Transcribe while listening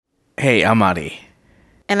Hey, I'm Ari.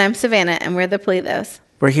 And I'm Savannah, and we're the Politos.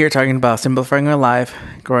 We're here talking about simplifying our life,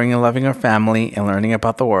 growing and loving our family, and learning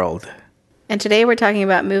about the world. And today we're talking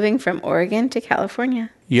about moving from Oregon to California.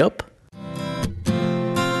 Yup.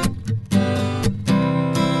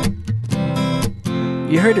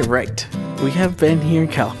 You heard it right. We have been here in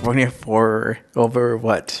California for over,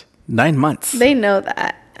 9 months? They know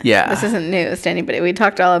that. Yeah. This isn't news to anybody. We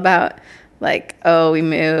talked all about, we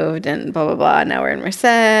moved and blah, blah, blah. Now we're in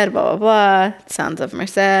Merced, blah, blah, blah. Sounds of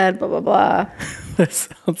Merced, blah, blah, blah. The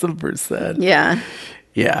sounds of Merced. Yeah.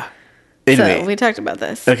 Yeah. Anyway. So we talked about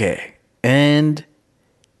this. Okay. And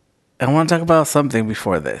I want to talk about something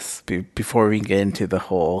before this, before we get into the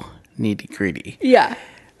whole nitty-gritty. Yeah.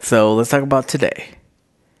 So let's talk about today.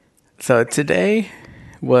 So today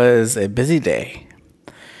was a busy day.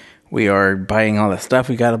 We are buying all the stuff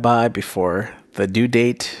we got to buy before the due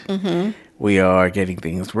date. Mm-hmm. We are getting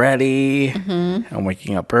things ready. Mm-hmm. I'm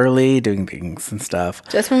waking up early, doing things and stuff.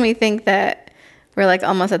 Just when we think that we're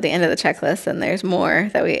almost at the end of the checklist and there's more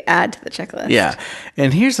that we add to the checklist. Yeah.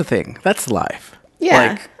 And here's the thing. That's life.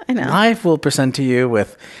 Yeah, I know. Life will present to you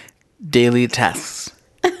with daily tasks.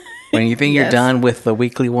 When you think Yes. you're done with the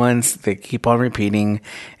weekly ones, they keep on repeating.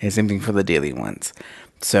 And same thing for the daily ones.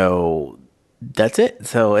 So that's it.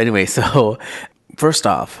 So anyway, first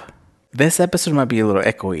off, this episode might be a little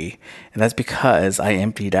echoey. And that's because I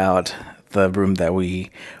emptied out the room that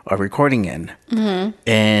we are recording in. Mm-hmm.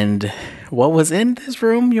 And what was in this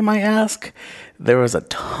room, you might ask? There was a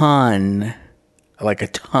ton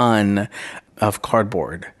of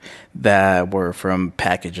cardboard that were from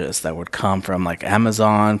packages that would come from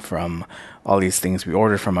Amazon, from all these things we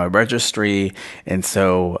ordered from our registry. And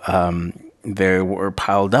so they were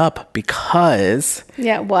piled up because...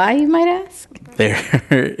 Yeah, why, you might ask? There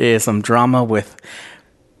is some drama with,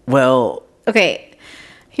 Okay,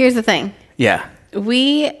 here's the thing. Yeah.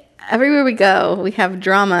 Everywhere we go, we have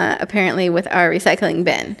drama, apparently, with our recycling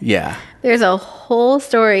bin. Yeah. There's a whole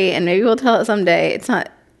story, and maybe we'll tell it someday. It's not...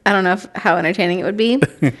 I don't know how entertaining it would be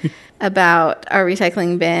about our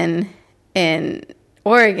recycling bin in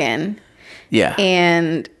Oregon. Yeah.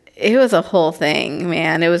 And it was a whole thing,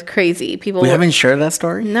 man. It was crazy. We haven't shared that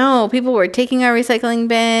story? No, people were taking our recycling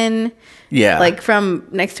bin. Yeah. From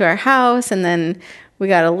next to our house, and then we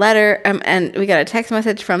got a letter and we got a text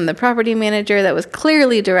message from the property manager that was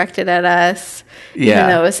clearly directed at us. Yeah. Even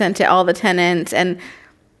though it was sent to all the tenants, and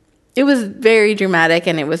it was very dramatic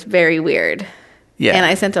and it was very weird. Yeah. And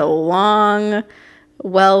I sent a long,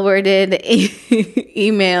 well-worded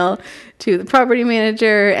email to the property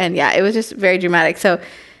manager. And yeah, it was just very dramatic. So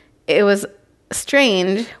it was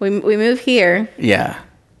strange. We move here. Yeah.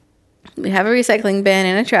 We have a recycling bin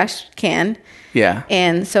and a trash can. Yeah.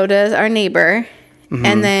 And so does our neighbor. Mm-hmm.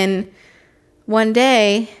 And then one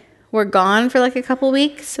day, we're gone for a couple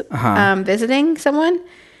weeks visiting someone.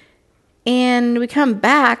 And we come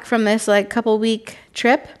back from this couple-week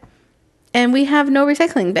trip. And we have no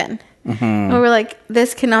recycling bin. Mm-hmm. And we're like,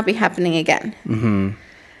 this cannot be happening again. Mm-hmm.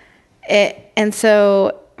 And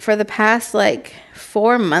so for the past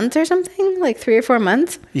 4 months or something, 3 or 4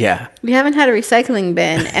 months, yeah, we haven't had a recycling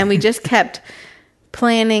bin. And we just kept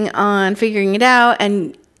planning on figuring it out.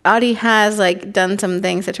 And Audie has done some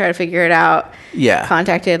things to try to figure it out. Yeah.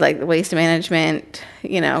 Contacted the waste management,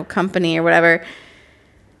 company or whatever.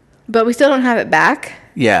 But we still don't have it back.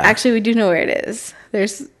 Yeah. Actually, we do know where it is.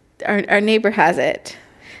 Our neighbor has it.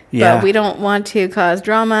 Yeah. But we don't want to cause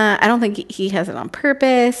drama. I don't think he has it on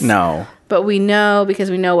purpose. No. But we know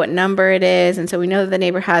because we know what number it is. And so we know that the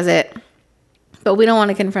neighbor has it. But we don't want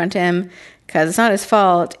to confront him because it's not his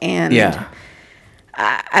fault. And yeah.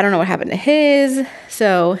 I don't know what happened to his.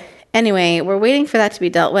 So anyway, we're waiting for that to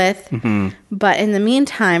be dealt with. Mm-hmm. But in the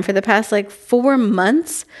meantime, for the past 4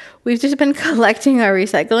 months, we've just been collecting our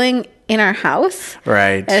recycling in our house.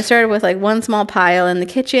 Right. And it started with one small pile in the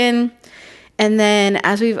kitchen. And then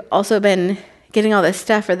as we've also been getting all this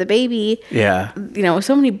stuff for the baby. Yeah.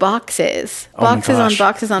 So many boxes. Oh my Boxes on gosh.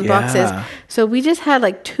 boxes on Yeah. boxes. So we just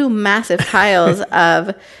had 2 massive piles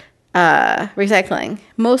of recycling.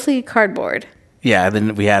 Mostly cardboard. Yeah.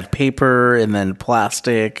 Then we had paper and then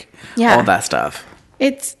plastic. Yeah. All that stuff.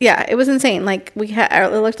 It was insane. It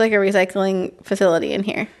looked like a recycling facility in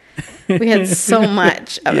here. We had so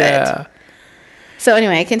much of it. So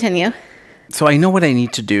anyway, continue. So I know what I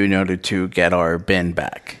need to do in order to get our bin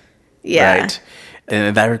back. Yeah. Right?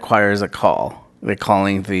 And that requires a call. Like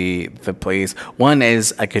calling the place. One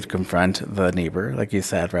is I could confront the neighbor, like you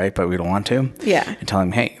said, right? But we don't want to. Yeah. And tell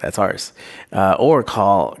him, hey, that's ours. Or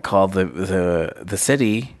call the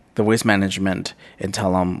city, the waste management, and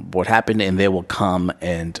tell them what happened, and they will come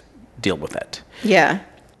and deal with it. Yeah.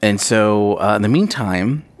 And so in the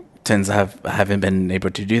meantime, since I haven't been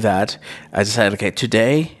able to do that, I decided, okay,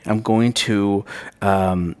 today I'm going to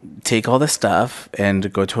take all this stuff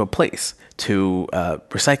and go to a place to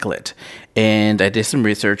recycle it. And I did some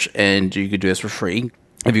research, and you could do this for free.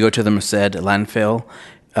 If you go to the Merced landfill,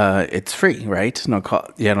 it's free, right? You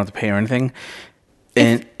don't have to pay or anything.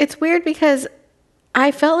 And it's weird because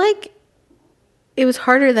I felt like it was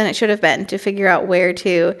harder than it should have been to figure out where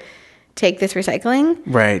to take this recycling.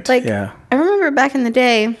 Right. Like, yeah. I remember back in the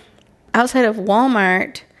day, outside of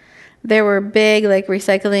Walmart, there were big like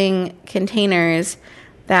recycling containers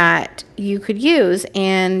that you could use,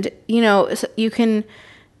 and you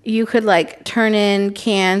could like turn in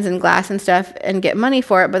cans and glass and stuff and get money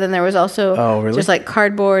for it, but then there was also just like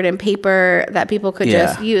cardboard and paper that people could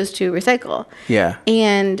just use to recycle. Yeah.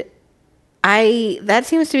 And that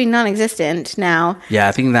seems to be non-existent now. Yeah,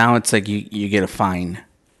 I think now it's like you get a fine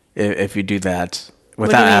if you do that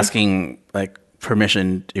without asking like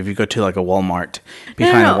permission. If you go to like a Walmart,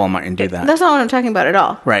 behind a Walmart and do that. That's not what I'm talking about at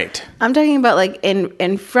all. Right. I'm talking about like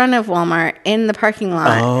in front of Walmart, in the parking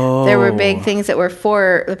lot, there were big things that were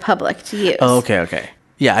for the public to use. Oh, okay.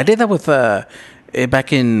 Yeah, I did that with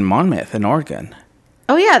back in Monmouth in Oregon.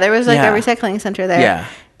 Oh yeah, there was like a recycling center there. Yeah.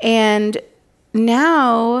 And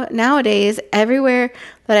nowadays, everywhere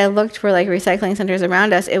that I looked for like recycling centers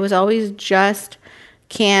around us, it was always just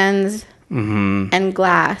cans and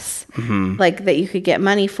glass, like that you could get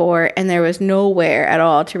money for, and there was nowhere at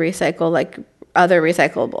all to recycle like other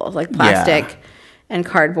recyclables like plastic and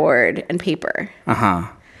cardboard and paper.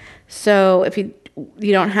 So if you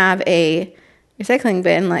don't have a recycling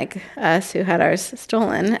bin like us who had ours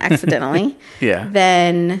stolen accidentally,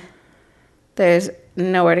 then there's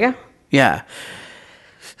nowhere to go. Yeah.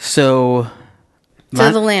 So the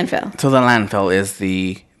landfill. So the landfill is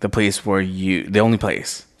the place where the only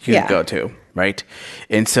place you can go to, right?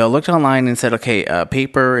 And so I looked online and said, okay,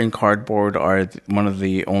 paper and cardboard are one of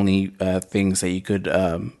the only things that you could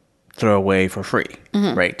throw away for free,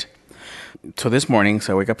 right? So this morning,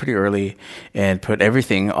 so I wake up pretty early and put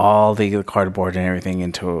everything, all the cardboard and everything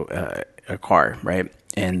into a car, right?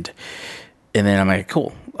 And then I'm like,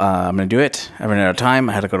 cool, I'm going to do it. I ran out of time.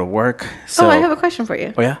 I had to go to work. So, I have a question for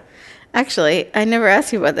you. Oh, yeah? Actually, I never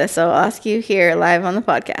asked you about this, so I'll ask you here live on the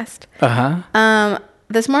podcast.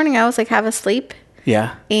 This morning, I was like half asleep.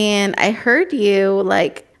 Yeah. And I heard you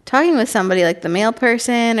like talking with somebody, like the mail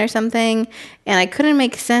person or something, and I couldn't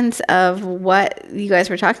make sense of what you guys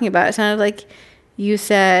were talking about. It sounded like you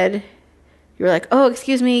were like, oh,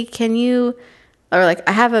 excuse me, can you, or like,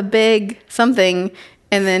 I have a big something.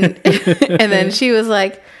 And then, and then she was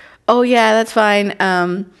like, oh yeah, that's fine.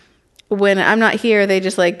 When I'm not here, they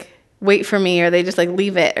just like wait for me, or they just like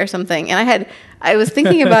leave it or something. And I was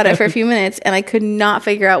thinking about it for a few minutes, and I could not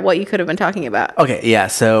figure out what you could have been talking about. Okay, yeah.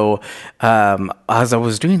 So as I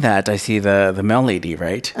was doing that, I see the mail lady,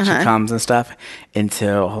 right? She comes and stuff. And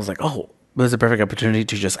so I was like, oh, it was a perfect opportunity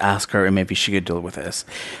to just ask her, and maybe she could deal with this.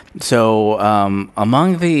 So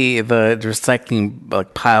among the recycling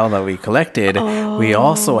like pile that we collected, we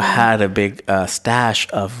also had a big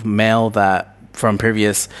stash of mail that from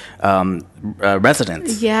previous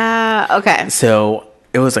residents. Yeah. Okay. So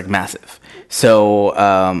it was like massive. So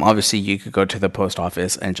obviously you could go to the post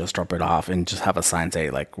office and just drop it off and just have a sign say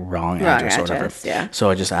like wrong address or whatever. Yeah. So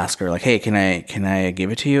I just asked her like, hey, can I give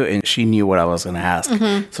it to you? And she knew what I was gonna ask.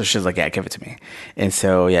 So she's like, yeah, give it to me. And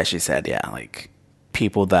so she said, yeah, like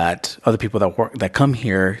other people that come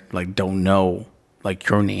here like don't know like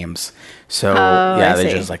your names. So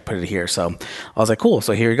they just like put it here. So I was like, cool.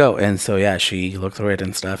 So here you go. And so she looked through it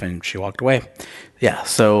and stuff, and she walked away. Yeah.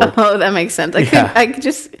 So that makes sense. I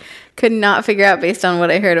just could not figure out based on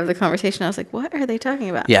what I heard of the conversation. I was like, what are they talking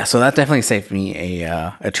about? Yeah. So that definitely saved me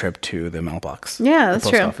a trip to the mailbox. Yeah, that's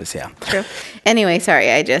the post true. Office. Yeah. True. Anyway,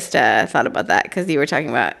 sorry. I just thought about that because you were talking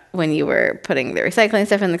about when you were putting the recycling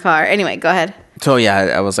stuff in the car. Anyway, go ahead. So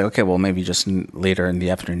I was like, okay, well, maybe just later in the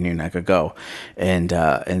afternoon I could go, and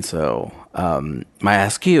so I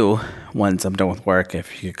ask you once I'm done with work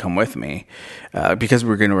if you could come with me, because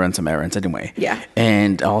we're going to run some errands anyway. Yeah.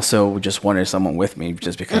 And also just wanted someone with me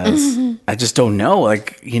just because I just don't know,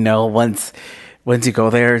 like once you go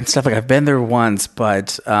there and stuff. Like I've been there once,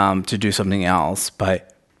 but to do something else,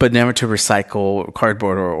 but never to recycle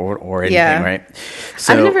cardboard or anything, right?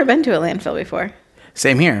 So I've never been to a landfill before.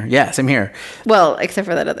 Same here. Yeah, same here. Well, except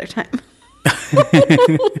for that other time.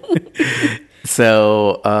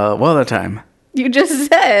 So, what other time? You just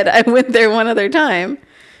said I went there one other time.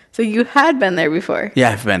 So you had been there before.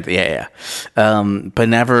 Yeah, I've been. Yeah. But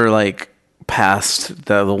never like past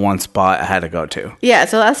the one spot I had to go to. Yeah,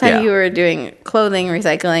 so last time Yeah. you were doing clothing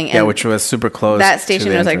recycling. And Yeah, which was super close. that station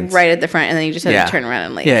to the was entrance. like right at the front, and then you just had to turn around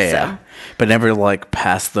and leave. Yeah. But never like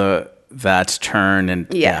past that turn and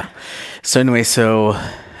Yeah. So anyway,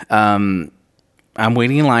 I'm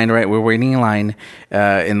waiting in line, right? We're waiting in line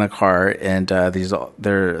in the car, and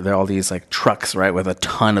they're all these like trucks, right, with a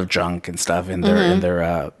ton of junk and stuff in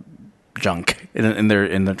their junk in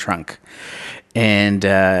their trunk, and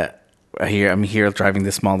I'm here driving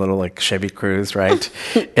this small little like Chevy Cruze, right?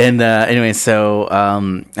 And anyway, so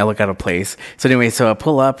I look at a place. So anyway, so I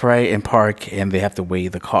pull up, right, and park, and they have to weigh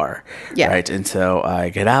the car, right? And so I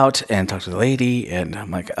get out and talk to the lady, and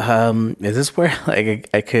I'm like, is this where like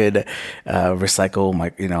I could recycle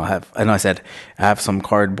my, I said I have some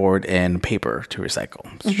cardboard and paper to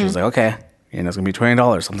recycle. So she's like, okay. And it's gonna be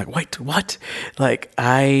 $20. I'm like, wait, what? Like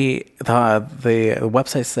I thought the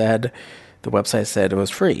website said it was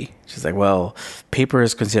free. She's like, well, paper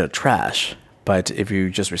is considered trash, but if you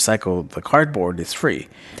just recycle the cardboard, it's free.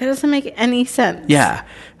 That doesn't make any sense. Yeah.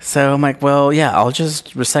 So I'm like, well, yeah, I'll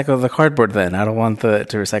just recycle the cardboard then. I don't want to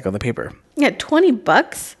recycle the paper. Yeah,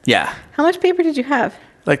 $20? Yeah. How much paper did you have?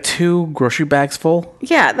 Like 2 grocery bags full.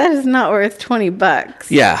 Yeah, that is not worth $20.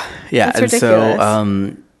 Yeah. That's and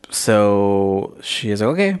ridiculous. So she is like,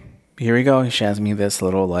 okay, here we go. She hands me this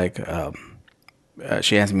little like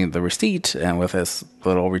she hands me the receipt, and with this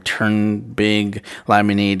little return big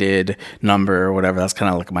laminated number or whatever. That's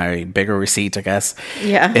kind of like my bigger receipt, I guess.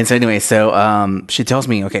 Yeah. And so anyway, she tells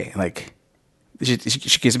me, okay, like she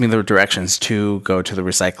gives me the directions to go to the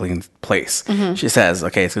recycling place. She says,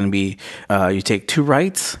 okay, it's going to be you take 2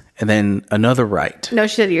 rights and then another right. No,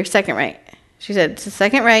 she said your second right. She said it's the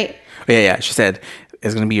second right. Yeah. She said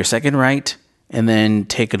it's going to be your second right, and then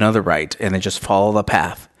take another right, and then just follow the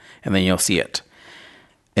path, and then you'll see it.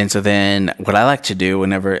 And so then what I like to do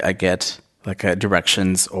whenever I get like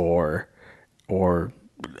directions or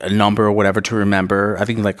a number or whatever to remember, I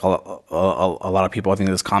think like a lot of people, I think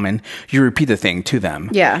this is common, you repeat the thing to them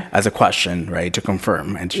as a question, right, to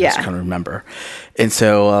confirm and to just kind of remember. And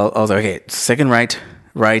so I was like, okay, second right,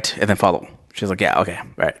 and then follow. She's like, yeah, okay,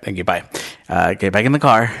 right, thank you, bye. Get back in the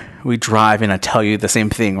car. We drive, and I tell you the same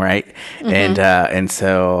thing, right? And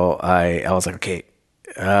so I was like, okay,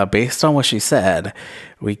 based on what she said,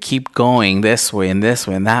 we keep going this way and this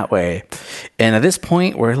way and that way. And at this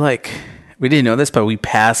point, we're like, we didn't know this, but we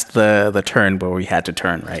passed the turn where we had to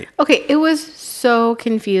turn, right? Okay, it was so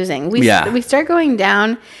confusing. We start going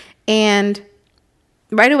down, and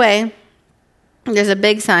right away, there's a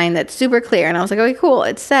big sign that's super clear. And I was like, okay, cool.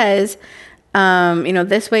 It says,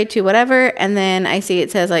 this way to whatever. And then I see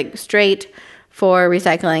it says like straight for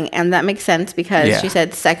recycling. And that makes sense because she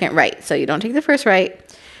said second right. So you don't take the first right.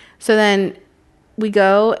 So then we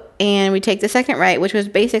go and we take the second right, which was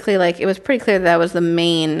basically like, it was pretty clear that was the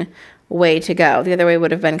main way to go. The other way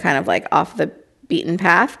would have been kind of like off the beaten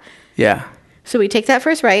path. Yeah. So we take that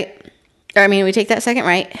first right. We take that second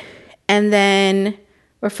right. And then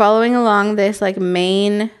we're following along this like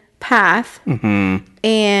main path.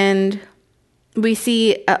 And we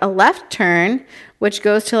see a left turn, which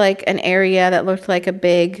goes to like an area that looked like a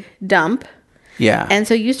big dump. Yeah. And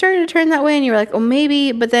so you started to turn that way, and you were like, oh,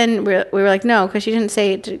 maybe. But then we were like, no, because she didn't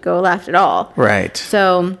say to go left at all. Right.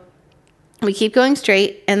 So we keep going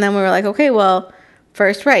straight. And then we were like, okay, well,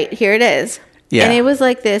 first right, here it is. Yeah. And it was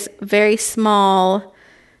like this very small.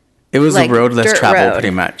 It was like a road less traveled, road.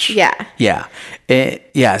 pretty much. Yeah.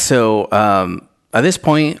 Yeah. So at this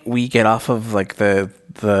point, we get off of like the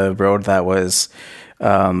road that was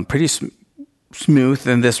pretty smooth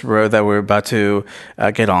in this road that we're about to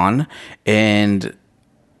get on. And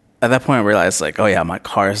at that point, I realized like, oh yeah, my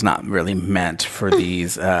car is not really meant for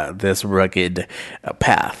these this rugged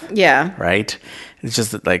path. Yeah. Right. It's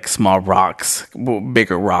just like small rocks,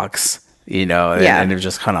 bigger rocks. And it was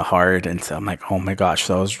just kind of hard. And so I'm like, oh my gosh.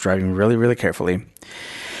 So I was driving really, really carefully.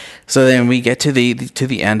 So then we get to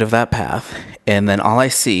the end of that path, and then all I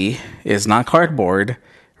see is not cardboard,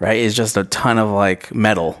 right? It's just a ton of like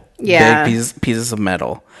metal, big pieces of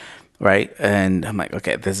metal, right? And I'm like,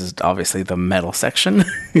 okay, this is obviously the metal section.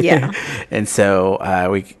 Yeah. And so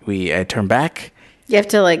I turn back. You have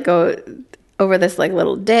to like go over this like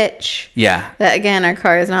little ditch. Yeah. That again, our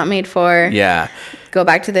car is not made for. Yeah. Go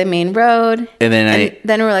back to the main road. And then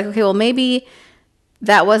then we're like, okay, well maybe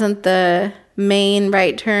that wasn't the main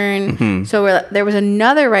right turn. So there was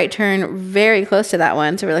another right turn very close to that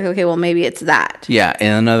one. So we're like, okay, well maybe it's that. Yeah,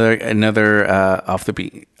 and another off the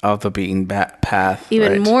beaten path.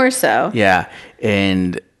 Even more so. Yeah,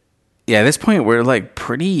 and at this point we're like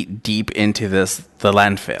pretty deep into the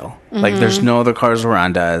landfill. Like there's no other cars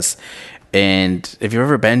around us. And if you've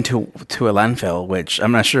ever been to a landfill, which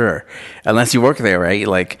I'm not sure, unless you work there, right?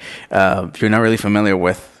 Like, you're not really familiar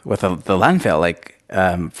with the landfill. Like,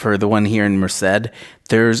 for the one here in Merced,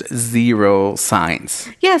 there's 0 signs.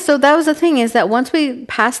 Yeah, so that was the thing, is that once we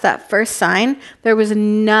passed that first sign, there was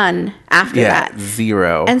none after that.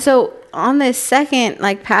 0. And so on this second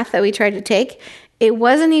like path that we tried to take, it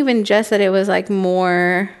wasn't even just that it was like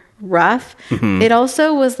more rough. Mm-hmm. It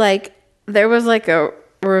also was like there was like a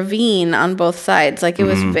ravine on both sides. Like it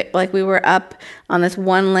was like we were up on this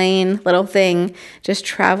one lane little thing, just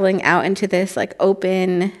traveling out into this like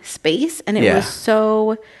open space, and it was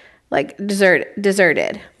so like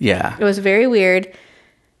deserted. Yeah, it was very weird.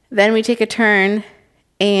 Then we take a turn,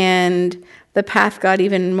 and the path got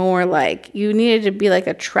even more like you needed to be like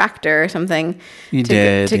a tractor or something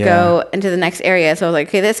to go into the next area. So I was like,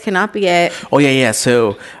 okay, this cannot be it. Oh yeah.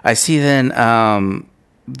 So I see then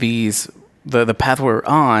the path we're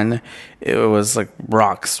on, it was like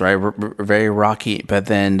rocks, right? Very rocky. But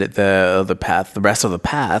then the rest of the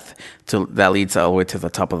path that leads all the way to the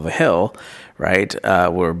top of the hill, right?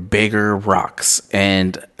 Were bigger rocks.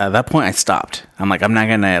 And at that point I stopped. I'm like, I'm not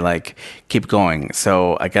gonna like keep going.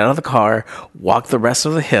 So I got out of the car, walked the rest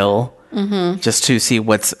of the hill, just to see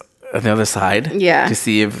what's on the other side. Yeah. To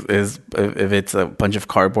see if it's a bunch of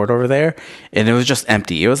cardboard over there. And it was just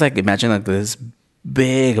empty. It was like, imagine like this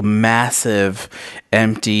big, massive,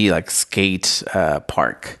 empty like skate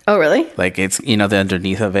park. Oh, really? Like it's, the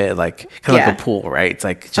underneath of it, like kind of like a pool, right? It's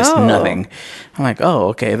like just nothing. I'm like, oh,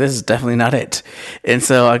 okay, this is definitely not it. And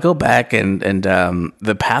so I go back, and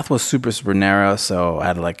the path was super, super narrow, so I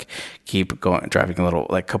had to like keep going, driving a little,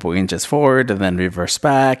 like couple inches forward, and then reverse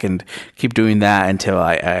back, and keep doing that until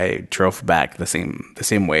I drove back the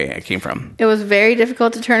same way I came from. It was very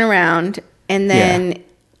difficult to turn around, and then. Yeah.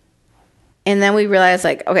 And then we realized,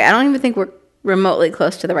 like, okay, I don't even think we're remotely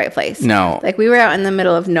close to the right place. No. Like, we were out in the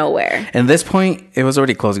middle of nowhere. And at this point, it was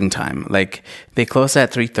already closing time. Like, they closed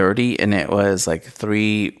at 3:30, and it was, like,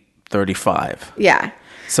 3:35. Yeah.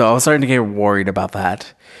 So I was starting to get worried about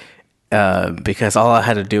that. Because all I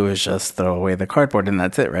had to do was just throw away the cardboard, and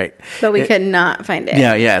that's it, right? But we could not find it.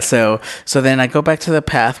 Yeah. So then I go back to the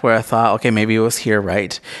path where I thought, okay, maybe it was here,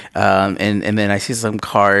 right? And then I see some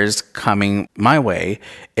cars coming my way,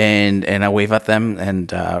 and I wave at them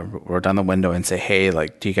and roll down the window and say, hey,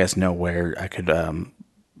 like, do you guys know where I could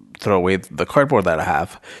throw away the cardboard that I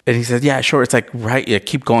have? And he said, yeah, sure. It's like, right, yeah,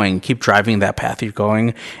 keep going, keep driving that path you're going,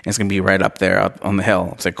 and it's gonna be right up there up on the hill.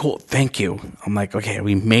 I was like, cool, thank you. I'm like, okay,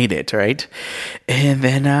 we made it, right? And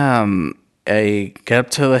then I get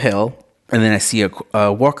up to the hill, and then I see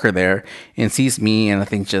a worker there, and sees me, and I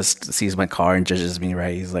think just sees my car and judges me,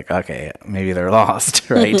 right? He's like, okay, maybe they're lost,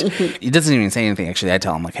 right? He doesn't even say anything, actually. I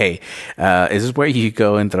tell him, like, hey, is this where you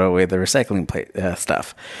go and throw away the recycling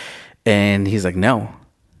stuff? And he's like, no.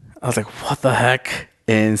 I was like, what the heck?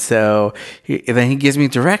 And so then he gives me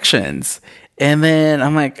directions. And then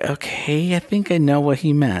I'm like, okay, I think I know what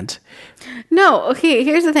he meant. No, okay,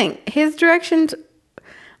 here's the thing. His directions,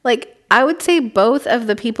 like, I would say both of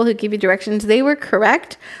the people who give you directions, they were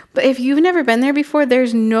correct. But if you've never been there before,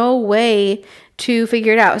 there's no way to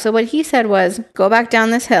figure it out. So what he said was, go back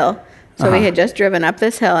down this hill. So we had just driven up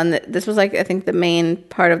this hill. And this was, like, I think the main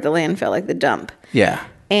part of the landfill, like the dump. Yeah.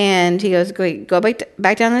 And he goes, go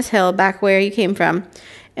back down this hill, back where you came from.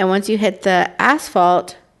 And once you hit the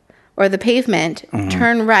asphalt or the pavement,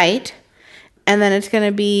 turn right. And then it's going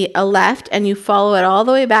to be a left. And you follow it all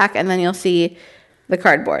the way back. And then you'll see the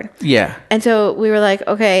cardboard. Yeah. And so we were like,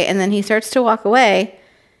 okay. And then he starts to walk away.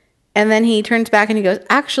 And then he turns back and he goes,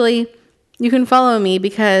 actually, you can follow me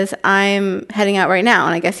because I'm heading out right now.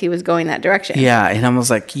 And I guess he was going that direction. Yeah. And I was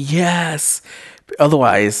like, yes.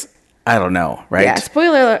 Otherwise, I don't know, right? Yeah,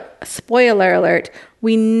 spoiler alert.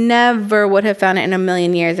 We never would have found it in a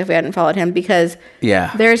million years if we hadn't followed him, because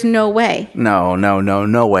there's no way.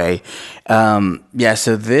 No way.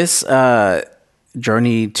 So this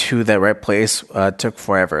journey to that right place took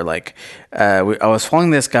forever. Like, I was following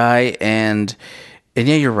this guy, and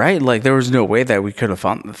yeah, you're right. Like, there was no way that we could have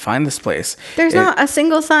find this place. There's not a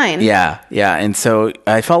single sign. Yeah. And so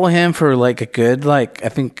I follow him for like a good, like, I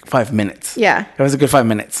think 5 minutes. Yeah. It was a good 5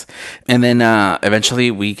 minutes. And then eventually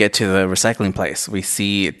we get to the recycling place. We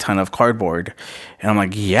see a ton of cardboard. And I'm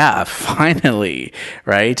like, yeah, finally,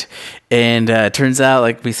 right? And it turns out,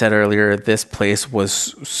 like we said earlier, this place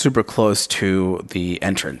was super close to the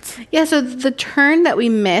entrance. Yeah, so the turn that we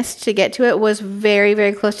missed to get to it was very,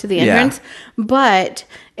 very close to the entrance. Yeah. But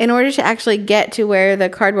in order to actually get to where the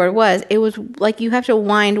cardboard was, it was like you have to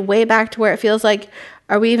wind way back to where it feels like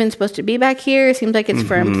are we even supposed to be back here? It seems like it's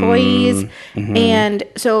for employees. And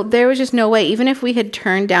so there was just no way. Even if we had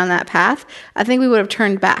turned down that path, I think we would have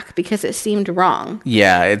turned back because it seemed wrong.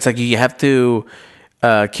 Yeah, it's like you have to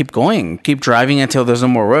keep going, keep driving until there's no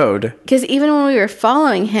more road. Because even when we were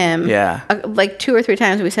following him, Yeah. Like 2 or 3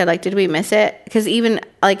 times we said, like, did we miss it? Because even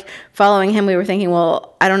like following him, we were thinking,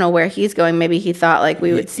 well, I don't know where he's going. Maybe he thought like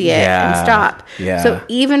we would see it and stop. Yeah. So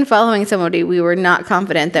even following somebody, we were not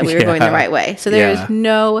confident that we were going the right way. So there is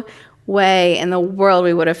no way in the world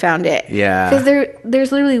we would have found it. Yeah. Because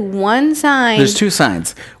there's literally one sign. There's 2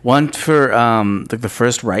 signs. One for like the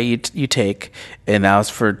first right you take, and that was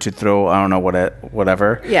to throw, I don't know,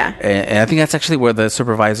 whatever. Yeah. And I think that's actually where the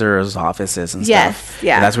supervisor's office is and stuff.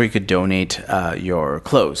 Yeah. And that's where you could donate your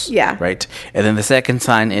clothes. Yeah. Right. And then the second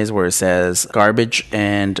sign is where it says garbage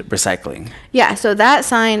and recycling. Yeah. So that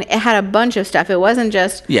sign, it had a bunch of stuff. It wasn't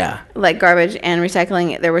just like garbage and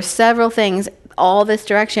recycling. There were several things all this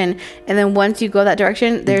direction, and then once you go that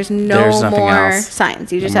direction, there's no more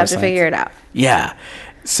signs. You just have to figure it out. Yeah.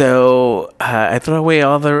 So I throw away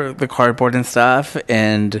all the cardboard and stuff,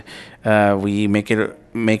 and we make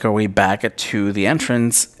our way back to the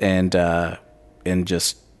entrance and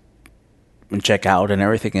just check out and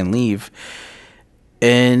everything and leave.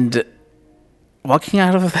 And walking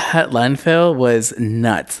out of that landfill was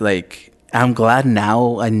nuts. Like, I'm glad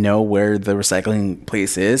now I know where the recycling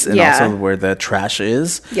place is and also where the trash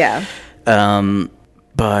is. Yeah.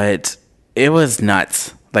 But it was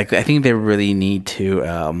nuts. Like, I think they really need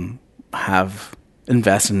to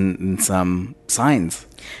invest in some signs.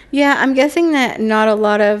 Yeah, I'm guessing that not a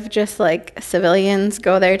lot of just like civilians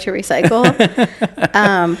go there to recycle.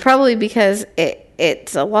 Probably because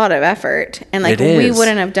it's a lot of effort, and like we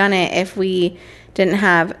wouldn't have done it if we didn't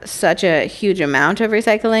have such a huge amount of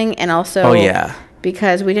recycling, and also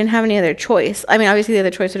because we didn't have any other choice. I mean, obviously the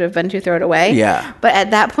other choice would have been to throw it away. Yeah. But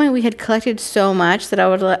at that point, we had collected so much that I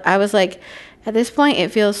was like, at this point,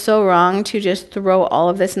 it feels so wrong to just throw all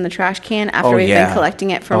of this in the trash can after we've been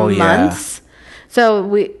collecting it for months.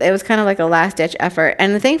 So it was kind of like a last ditch effort,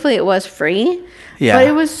 and thankfully it was free. Yeah. But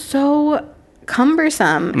it was so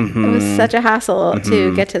cumbersome. It was such a hassle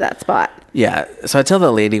to get to that spot. Yeah. So I tell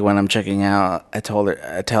the lady when I'm checking out, I tell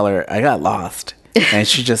her I got lost. And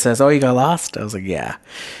she just says, "Oh, you got lost?" I was like, "Yeah."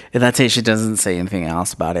 And that's it. She doesn't say anything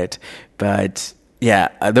else about it. But yeah,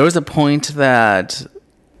 there was a point that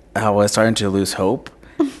I was starting to lose hope,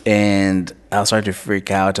 and I was starting to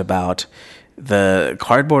freak out about the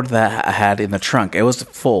cardboard that I had in the trunk. It was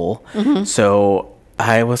full. So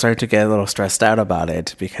I was starting to get a little stressed out about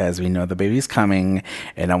it because we know the baby's coming,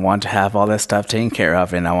 and I want to have all that stuff taken care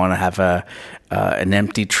of, and I want to have an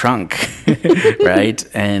empty trunk, right?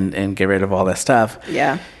 And get rid of all that stuff.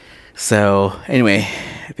 Yeah. So anyway,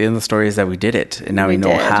 the end of the story is that we did it, and now we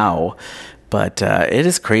know how. But it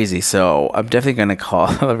is crazy. So I'm definitely going to call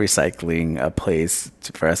a recycling place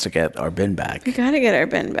for us to get our bin back. We got to get our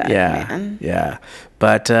bin back, man. Yeah.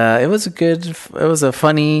 But it was a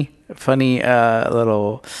funny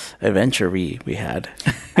little adventure we had.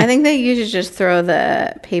 I think that you should just throw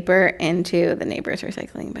the paper into the neighbor's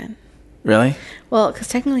recycling bin. Really? Well, because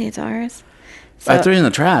technically it's ours. So I threw it in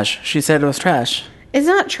the trash. She said it was trash. It's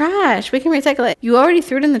not trash. We can recycle it. You already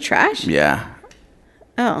threw it in the trash? Yeah.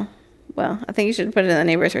 Oh. Well, I think you should put it in the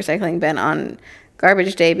neighbor's recycling bin on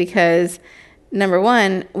garbage day because, number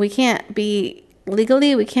one, we can't get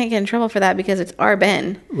in trouble for that because it's our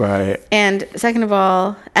bin. Right. And second of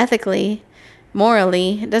all, ethically,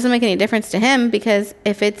 morally, it doesn't make any difference to him because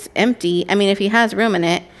if it's empty, I mean, if he has room in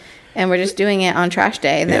it and we're just doing it on trash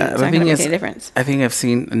day, then it's not going to make any difference. I think I've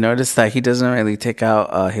noticed that he doesn't really take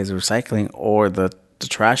out his recycling or the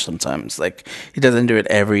trash sometimes. Like, he doesn't do it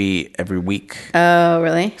every week. Oh,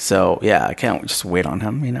 really? So yeah, I can't just wait on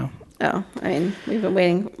him, you know. Oh, I mean, we've been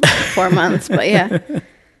waiting 4 months, but yeah.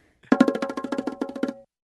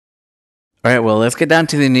 All right, well, let's get down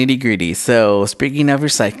to the nitty gritty. So speaking of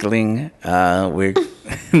recycling,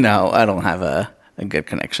 no, I don't have a good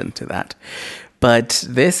connection to that, but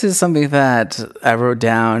this is something that I wrote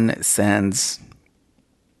down since,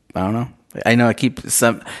 I don't know. I know I keep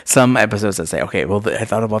some episodes that say, okay, well, I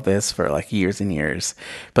thought about this for like years and years.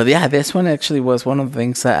 But yeah, this one actually was one of the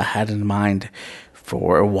things that I had in mind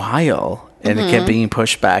for a while. And it kept being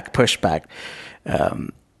pushed back.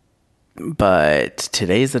 But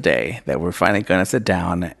today's the day that we're finally going to sit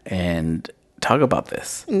down and talk about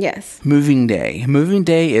this. Yes. Moving day. Moving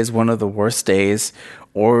day is one of the worst days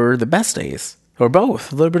or the best days. Or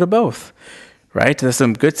both. A little bit of both. Right? There's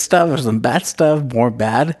some good stuff. There's some bad stuff. More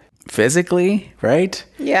bad. Physically, right?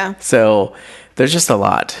 Yeah. So there's just a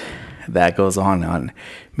lot that goes on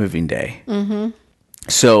moving day.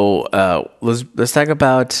 So let's talk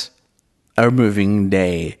about our moving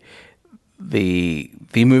day. The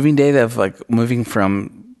moving day of like moving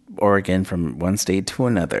from Oregon from one state to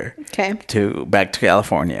another. Okay. To back to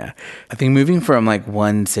California. I think moving from like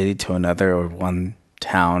one city to another, or one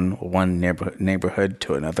town or one neighborhood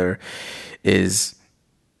to another, is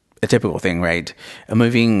a typical thing, right? And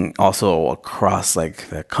moving also across like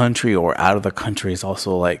the country or out of the country is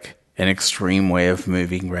also like an extreme way of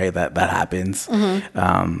moving, right? That happens.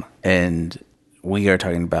 And we are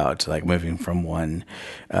talking about like moving from one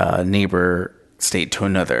neighbor state to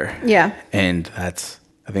another. Yeah. And that's,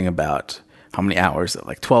 I think, about how many hours?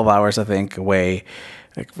 Like 12 hours, I think, away,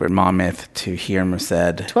 like from Monmouth to here in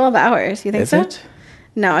Merced. 12 hours, you think so? Is it?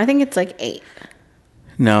 No, I think it's like 8.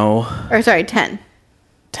 No. Or sorry, 10.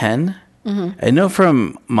 10? I know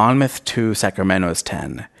from Monmouth to Sacramento is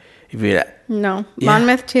 10. If you, No. Yeah.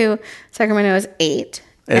 Monmouth to Sacramento is 8.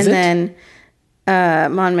 Is it? And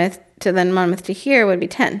then Monmouth to here would be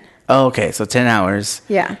 10. Oh, okay, so 10 hours.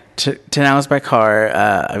 Yeah. 10 hours by car.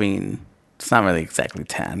 I mean, it's not really exactly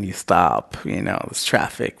 10. You stop, there's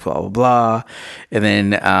traffic, blah, blah, blah. And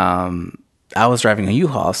then I was driving a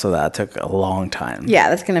U-Haul, so that took a long time. Yeah,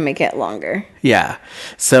 that's going to make it longer. Yeah.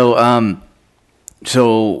 So,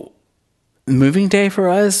 moving day for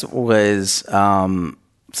us was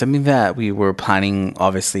something that we were planning,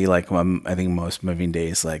 obviously, like I think most moving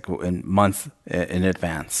days, like in months in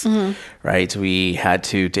advance, right? We had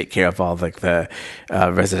to take care of all like the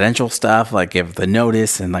residential stuff, like give the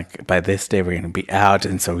notice, and like by this day we're going to be out,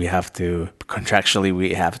 and so we have to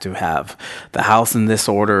have the house in this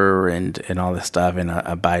order and all this stuff, and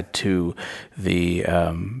abide to the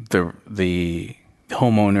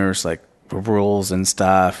homeowners like rules and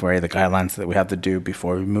stuff, right? The guidelines that we have to do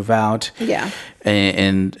before we move out. Yeah.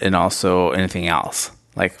 And also anything else,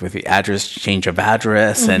 like with the change of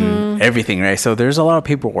address and everything, right? So there's a lot of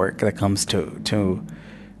paperwork that comes to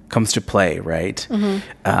play, right?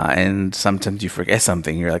 And sometimes you forget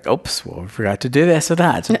something. You're like, oops, well, we forgot to do this or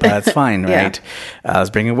that. But that's fine, Yeah. right? Let's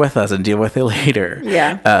bring it with us and deal with it later.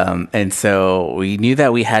 Yeah. And so we knew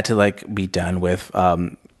that we had to like be done with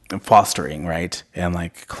fostering, right, and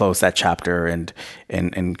like close that chapter and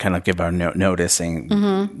kind of give our notice saying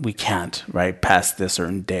we can't, right, past this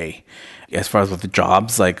certain day. As far as with the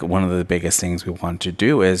jobs, like one of the biggest things we want to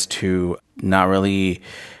do is to not really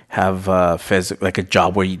have like a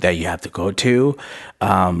job that you have to go to.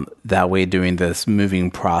 That way, during this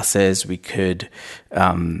moving process, we could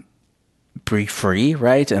be free,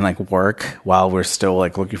 right, and like work while we're still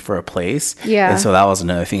like looking for a place. Yeah. And so that was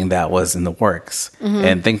another thing that was in the works,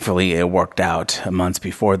 and thankfully it worked out months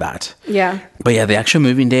before that. Yeah. But yeah, the actual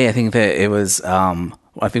moving day, I think that it was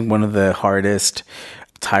I think one of the hardest,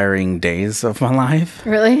 tiring days of my life.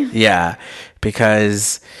 Really? Yeah,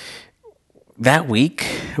 because that week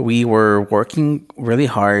we were working really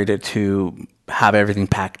hard to have everything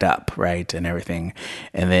packed up, right, and everything.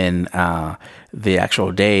 And then the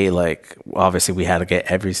actual day, like, obviously we had to get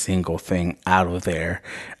every single thing out of there.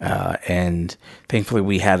 And thankfully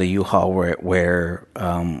we had a U-Haul where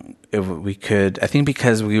we could, I think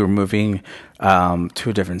because we were moving to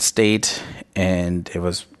a different state and it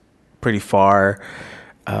was pretty far,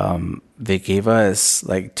 they gave us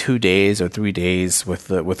like 2 days or 3 days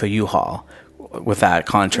with a U-Haul with that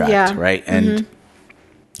contract, right? And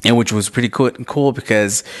which was pretty cool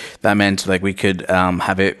because that meant like we could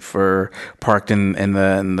have it parked in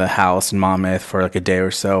the house in Monmouth for like a day or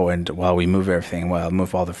so, and while we move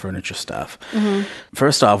move all the furniture stuff.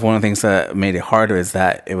 First off, one of the things that made it harder is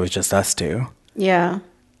that it was just us two. Yeah.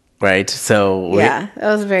 Right. So that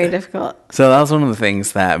was very difficult. So that was one of the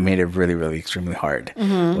things that made it really, really extremely hard,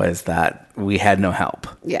 was that we had no help.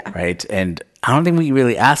 Yeah. Right. And I don't think we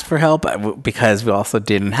really asked for help because we also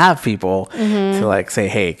didn't have people to like say,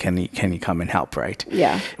 hey, can you come and help? Right.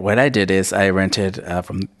 Yeah. What I did is I rented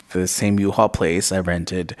from the same U-Haul place. I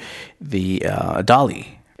rented the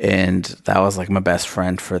dolly, and that was like my best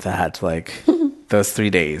friend for that. Like. Those 3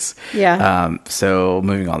 days. Yeah. So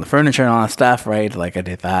moving all the furniture and all that stuff, right? Like I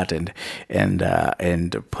did that and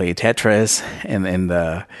played Tetris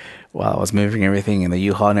while I was moving everything in the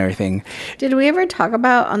U-Haul and everything. Did we ever talk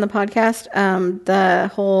about on the podcast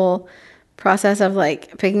the whole process of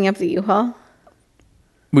like picking up the U-Haul?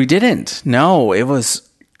 We didn't. No, it was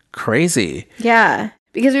crazy. Yeah.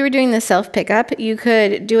 Because we were doing the self pickup, you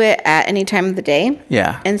could do it at any time of the day.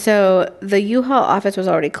 Yeah. And so the U-Haul office was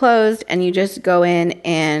already closed, and you just go in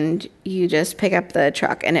and you just pick up the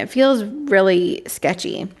truck. And it feels really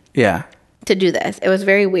sketchy. Yeah. To do this. It was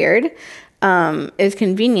very weird. It was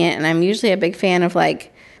convenient, and I'm usually a big fan of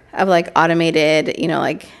automated,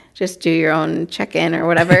 like just do your own check-in or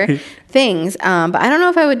whatever things. But I don't know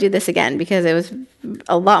if I would do this again because it was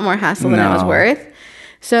a lot more hassle than it was worth.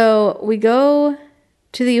 So we go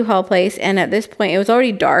to the U-Haul place, and at this point, it was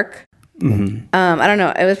already dark. I don't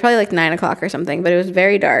know. It was probably like 9 o'clock or something, but it was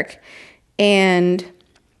very dark. And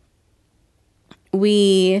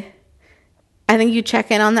I think you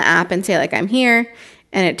check in on the app and say, like, I'm here,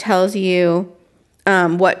 and it tells you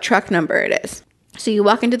what truck number it is. So you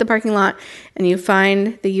walk into the parking lot, and you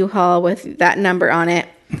find the U-Haul with that number on it.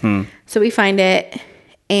 So we find it,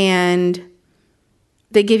 and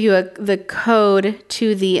they give you the code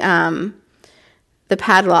to the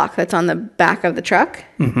padlock that's on the back of the truck.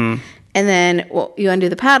 And then you undo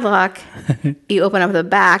the padlock, you open up the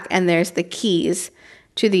back, and there's the keys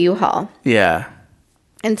to the U-Haul. Yeah.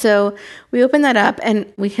 And so we opened that up,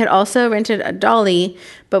 and we had also rented a dolly,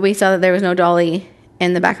 but we saw that there was no dolly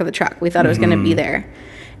in the back of the truck. We thought it was going to be there.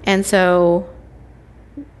 And so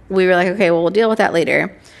we were like, okay, well, we'll deal with that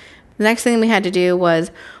later. The next thing we had to do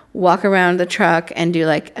was walk around the truck and do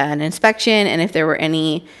like an inspection. And if there were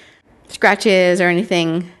any scratches or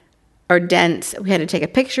anything or dents, we had to take a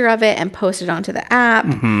picture of it and post it onto the app.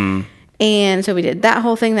 And so we did that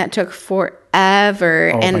whole thing. That took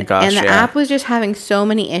forever. Oh my gosh, and the app was just having so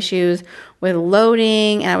many issues with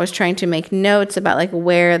loading. And I was trying to make notes about like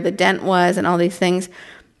where the dent was and all these things.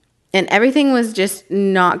 And everything was just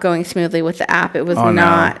not going smoothly with the app. It was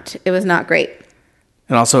it was not great.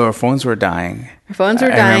 And also our phones were dying. Our phones were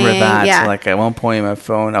dying. I remember that. Yeah. So like at one point my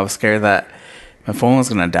phone, I was scared that my phone was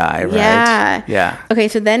going to die, right? Yeah. Yeah. Okay,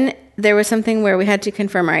 so then there was something where we had to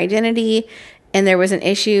confirm our identity, and there was an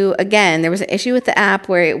issue. Again, there was an issue with the app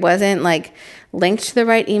where it wasn't like linked to the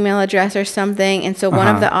right email address or something. And so one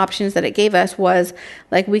of the options that it gave us was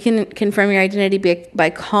like, we can confirm your identity by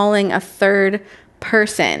calling a third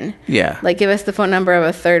person. Yeah. Like give us the phone number of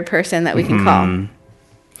a third person that we can call.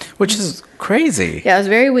 Which is crazy. Yeah, it was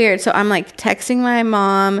very weird. So I'm like texting my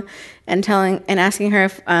mom and asking her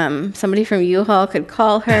if somebody from U-Haul could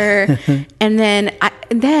call her. And then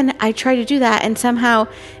I tried to do that, and somehow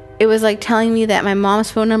it was like telling me that my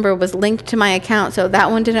mom's phone number was linked to my account, so that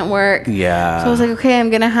one didn't work. Yeah. So I was like, okay, I'm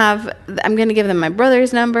gonna give them my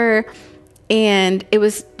brother's number. And it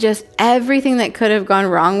was just everything that could have gone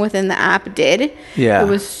wrong within the app did. Yeah. It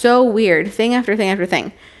was so weird, thing after thing after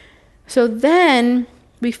thing. So then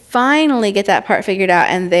we finally get that part figured out,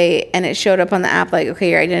 and it showed up on the app like,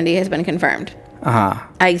 okay, your identity has been confirmed.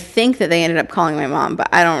 I think that they ended up calling my mom, but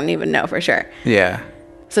I don't even know for sure. Yeah.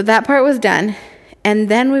 So that part was done. And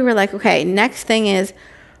then we were like, okay, next thing is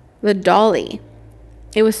the dolly.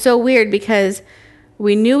 It was so weird because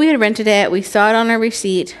we knew we had rented it. We saw it on our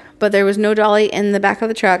receipt, but there was no dolly in the back of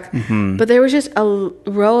the truck. But there was just a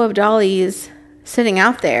row of dollies sitting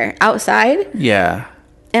out there outside. Yeah.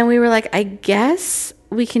 And we were like, I guess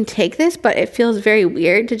we can take this, but it feels very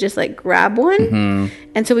weird to just like grab one.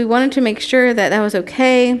 And so we wanted to make sure that was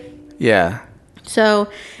okay. Yeah. So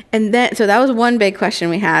that was one big question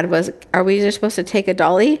we had was, are we just supposed to take a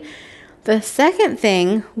dolly? The second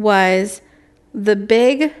thing was the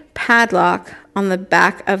big padlock on the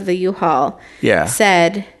back of the U-Haul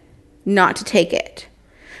said not to take it.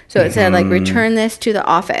 So it said like, return this to the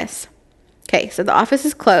office. Okay. So the office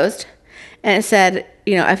is closed, and it said,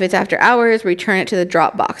 if it's after hours, return it to the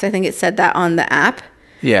drop box. I think it said that on the app.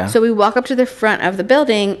 Yeah. So we walk up to the front of the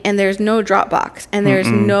building, and there's no drop box, and there's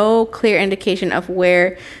no clear indication of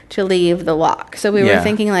where to leave the lock. So we were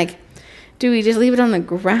thinking like, do we just leave it on the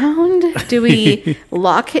ground? Do we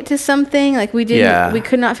lock it to something? Like we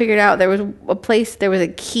could not figure it out. There was a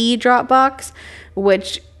key drop box,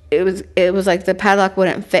 which it was like the padlock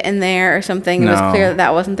wouldn't fit in there or something. It was clear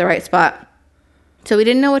that wasn't the right spot. So we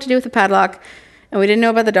didn't know what to do with the padlock, and we didn't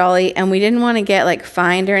know about the dolly, and we didn't want to get like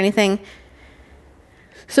fined or anything.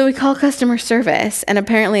 So we call customer service, and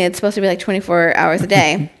apparently it's supposed to be like 24 hours a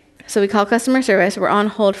day. So we call customer service. We're on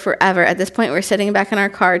hold forever. At this point, we're sitting back in our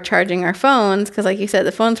car charging our phones because, like you said,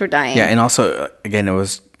 the phones were dying. Yeah, and also, again, it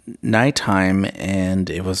was nighttime, and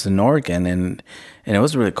it was in Oregon, and it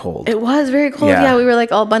was really cold. It was very cold. Yeah, we were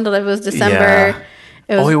like all bundled. It was December. Yeah.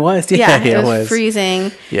 It was. Yeah, it was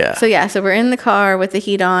freezing. Yeah. So we're in the car with the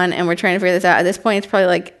heat on, and we're trying to figure this out. At this point, it's probably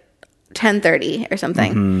like 10:30 or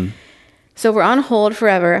something. So we're on hold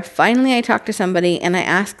forever. Finally, I talked to somebody, and I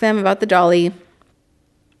asked them about the dolly.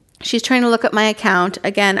 She's trying to look up my account.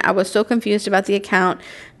 Again, I was so confused about the account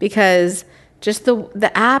because just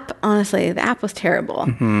the app, honestly, the app was terrible.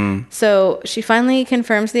 So she finally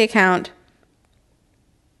confirms the account,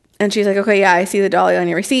 and she's like, okay, yeah, I see the dolly on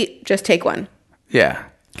your receipt. Just take one. Yeah.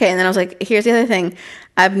 Okay, and then I was like, here's the other thing.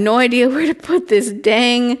 I have no idea where to put this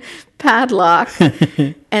dang padlock.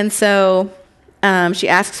 And so She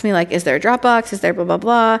asks me, like, is there a drop box? Is there blah, blah,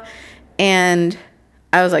 blah? And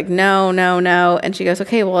I was like, no. And she goes,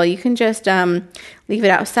 okay, well, you can just leave it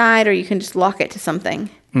outside, or you can just lock it to something.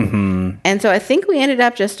 Mm-hmm. And so I think we ended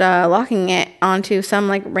up just locking it onto some,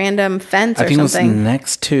 like, random fence or something. I think it was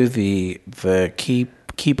next to the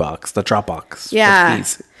key box, the drop box. Yeah.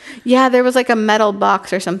 Yeah, there was, like, a metal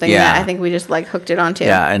box or something that I think we just, like, hooked it onto.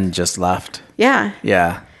 Yeah, and just left. Yeah.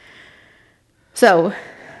 Yeah. So,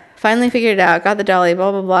 finally figured it out, got the dolly,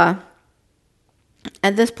 blah, blah, blah.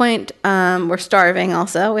 At this point, we're starving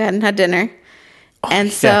also. We hadn't had dinner.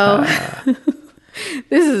 And so,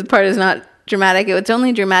 this part is not dramatic. It's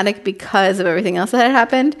only dramatic because of everything else that had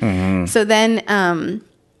happened. Mm-hmm. So then,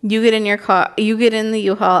 you get in your car, you get in the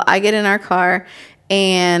U-Haul, I get in our car,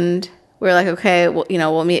 and we're like, okay, well,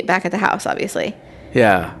 we'll meet back at the house, obviously.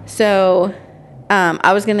 Yeah. So,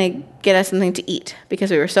 I was going to get us something to eat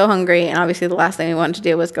because we were so hungry, and obviously the last thing we wanted to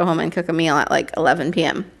do was go home and cook a meal at, like, 11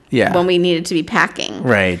 p.m. Yeah. When we needed to be packing.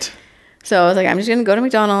 Right. So I was like, I'm just going to go to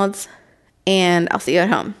McDonald's, and I'll see you at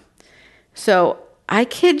home. So I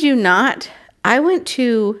kid you not, I went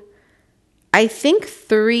to, I think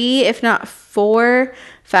 3, if not 4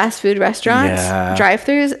 fast food restaurants,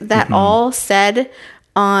 drive-thrus, that all said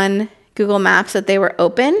on Google Maps that they were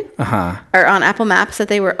open, or on Apple Maps that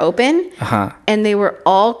they were open, and they were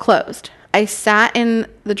all closed. I sat in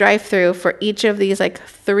the drive-thru for each of these, like,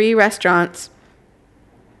 3 restaurants,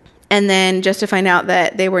 and then just to find out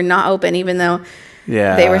that they were not open, even though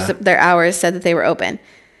their hours said that they were open.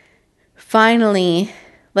 Finally,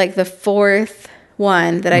 like, the 4th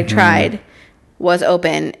one that I tried was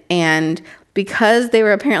open, and because they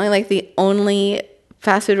were apparently, like, the only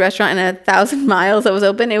fast food restaurant in 1,000 miles that was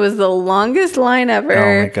open, it was the longest line ever.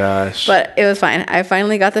 Oh my gosh. But it was fine. I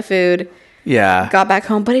finally got the food. Yeah. Got back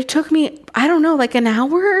home, but it took me, I don't know, like an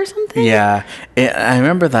hour or something. Yeah. I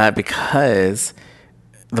remember that because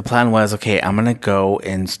the plan was, okay, I'm going to go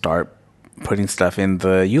and start putting stuff in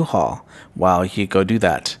the U-Haul while you go do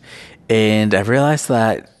that. And I realized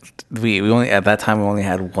that we only, at that time, we only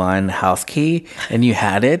had one house key, and you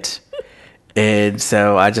had it. And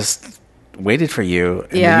so I just waited for you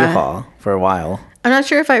in the U-Haul for a while. I'm not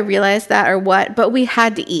sure if I realized that or what, but we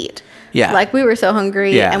had to eat. Yeah. Like, we were so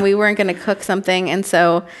hungry, and we weren't going to cook something. And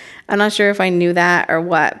so I'm not sure if I knew that or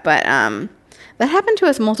what, but that happened to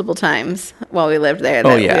us multiple times while we lived there.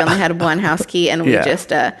 We only had one house key, and we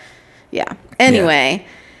just, Anyway,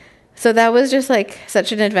 so that was just, like,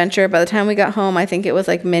 such an adventure. By the time we got home, I think it was,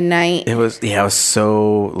 like, midnight. It was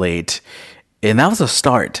so late. And that was a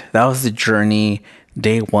start. That was the journey,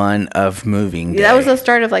 day 1 of moving day. That was the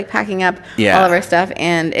start of, like, packing up all of our stuff,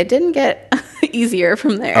 and it didn't get easier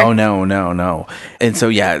from there. Oh, no. And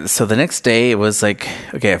so, so the next day, it was like,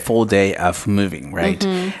 okay, a full day of moving, right?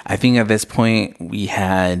 Mm-hmm. I think at this point, we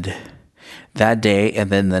had that day and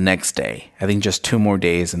then the next day. I think just 2 more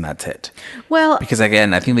days, and that's it. Well, because,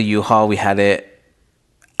 again, I think the U-Haul, we had it.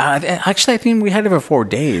 Actually, I think we had it for 4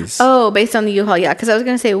 days. Oh, based on the U-Haul, yeah. Because I was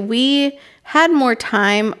going to say, we had more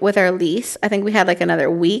time with our lease. I think we had, like, another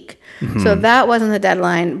week. Mm-hmm. So that wasn't the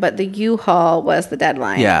deadline, but the U-Haul was the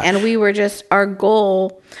deadline. Yeah. And we were just, our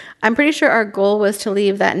goal, I'm pretty sure our goal was to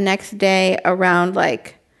leave that next day around,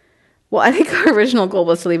 like, well, I think our original goal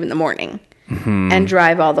was to leave in the morning and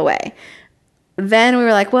drive all the way. Then we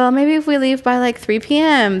were like, well, maybe if we leave by, like, 3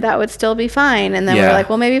 p.m., that would still be fine. And then we were like,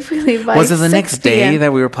 well, maybe if we leave by 6 p.m. Was it the next day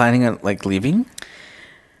that we were planning on, like, leaving?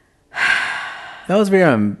 That was very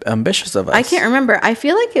ambitious of us. I can't remember. I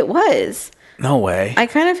feel like it was. No way. I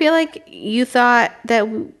kind of feel like you thought that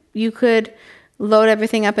you could load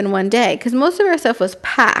everything up in one day, because most of our stuff was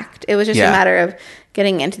packed. It was just a matter of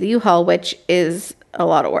getting into the U-Haul, which is a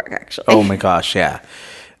lot of work, actually. Oh, my gosh, yeah.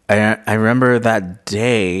 I remember that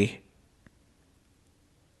day.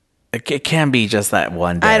 It can be just that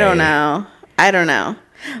one day. I don't know.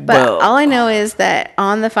 But all I know is that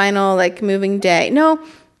on the final, like, moving day, no,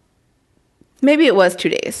 maybe it was 2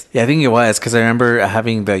 days. Yeah, I think it was, because I remember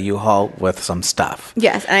having the U-Haul with some stuff.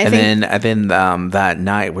 Yes, and then that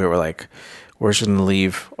night we were like, we're just gonna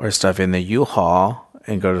leave our stuff in the U-Haul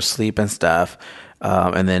and go to sleep and stuff.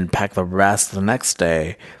 And then pack the rest the next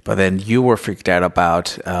day. But then you were freaked out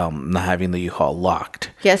about not having the U-Haul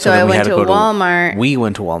locked. Yeah, so I went to Walmart. We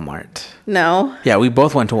went to Walmart. No. Yeah, we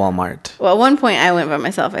both went to Walmart. Well, at one point I went by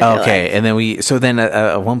myself, I feel like. And then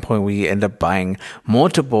at one point we ended up buying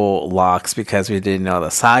multiple locks because we didn't know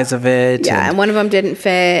the size of it. Yeah, and one of them didn't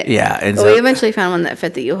fit. Yeah. But we eventually found one that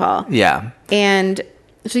fit the U-Haul. Yeah. And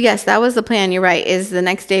so, yes, that was the plan. You're right. Is the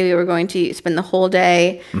next day we were going to spend the whole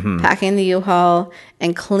day packing the U-Haul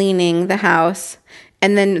and cleaning the house.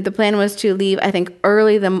 And then the plan was to leave, I think,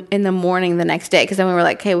 early in the morning the next day. Because then we were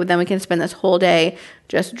like, okay, well, then we can spend this whole day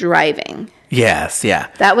just driving. Yes, yeah.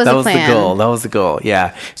 That was the plan. That was the goal,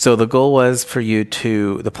 yeah. So the goal was for you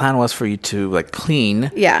to, the plan was for you to like clean.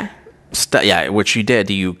 Yeah. Which you did.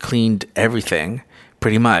 You cleaned everything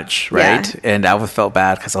pretty much, right? Yeah. And I felt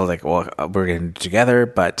bad because I was like, well, we're going to do it together.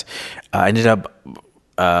 But I ended up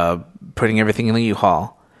putting everything in the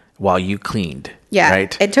U-Haul while you cleaned. Yeah,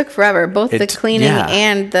 right? It took forever. Both the cleaning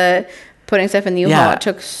and the putting stuff in the U-Haul. It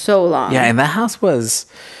took so long. Yeah, and that house was,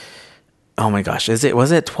 oh my gosh, was it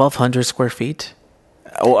 1,200 square feet?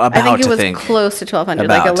 I think it was close to 1,200,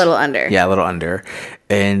 like a little under. Yeah, a little under.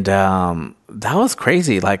 And that was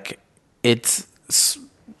crazy. Like, it's,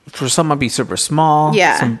 for some might be super small.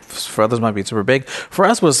 Yeah. For others might be super big. For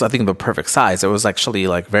us was, I think, the perfect size. It was actually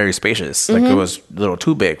like very spacious. Like it was a little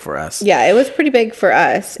too big for us. Yeah, it was pretty big for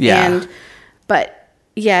us. Yeah. But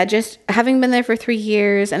yeah, just having been there for 3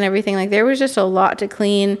 years and everything, like there was just a lot to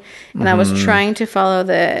clean. And I was trying to follow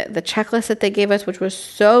the checklist that they gave us, which was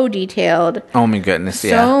so detailed. Oh my goodness,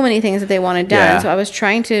 so many things that they wanted done. Yeah. So I was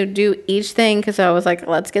trying to do each thing because I was like,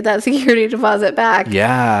 let's get that security deposit back.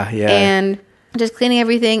 Yeah. And just cleaning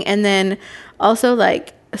everything. And then also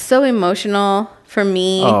like so emotional for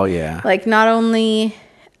me. Oh, yeah. Like not only,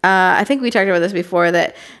 I think we talked about this before,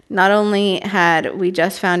 that not only had we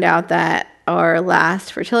just found out that our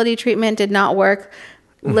last fertility treatment did not work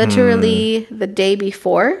literally the day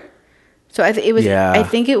before. So I think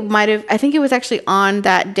it was actually on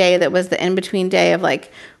that day that was the in-between day of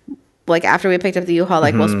like after we picked up the U-Haul,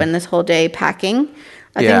 like we'll spend this whole day packing.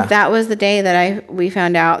 I think that was the day that we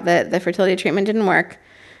found out that the fertility treatment didn't work.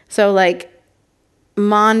 So like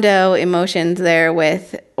mondo emotions there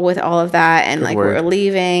with all of that, and like we're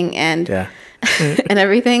leaving and and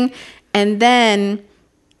everything. And then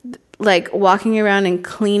like walking around and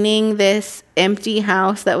cleaning this empty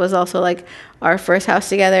house that was also like our first house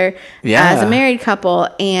together as a married couple,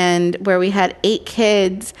 and where we had 8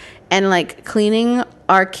 kids, and like cleaning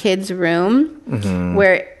our kids' room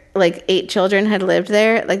where like 8 children had lived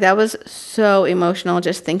there. Like that was so emotional,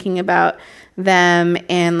 just thinking about them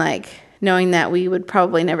and like knowing that we would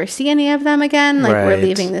probably never see any of them again. Like we're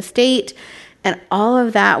leaving the state, and all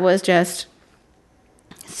of that was just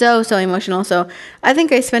so emotional. So I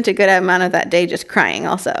think I spent a good amount of that day just crying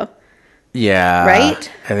also. Yeah.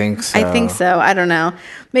 Right? I think so. I don't know.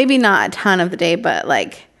 Maybe not a ton of the day, but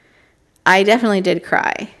like I definitely did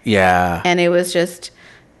cry. Yeah. And it was just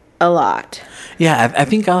a lot. Yeah, I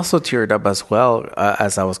think I also teared up as well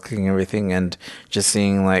as I was cleaning everything and just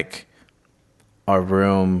seeing like our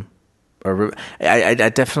room. I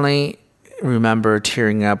definitely remember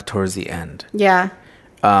tearing up towards the end. Yeah.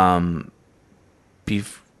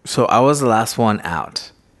 So I was the last one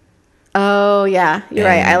out. Oh yeah, you're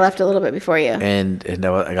right. I left a little bit before you. And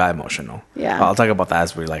I got emotional. Yeah. I'll talk about that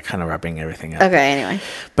as we're like kind of wrapping everything up. Okay. Anyway.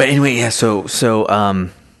 But anyway, yeah. So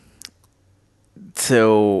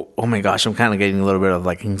oh my gosh, I'm kind of getting a little bit of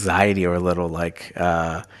like anxiety, or a little like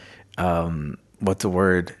what's the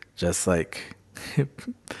word? Just like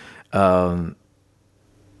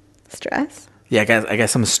stress. Yeah, I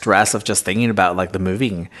guess some stress of just thinking about like the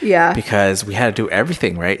moving. Yeah. Because we had to do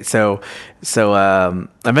everything, right? So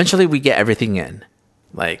eventually we get everything in.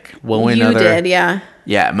 Like one way or another. You did, yeah.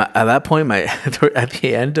 Yeah, at that point, at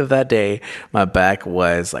the end of that day, my back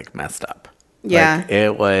was like messed up. Yeah. Like,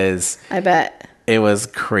 it was. I bet. It was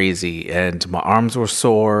crazy, and my arms were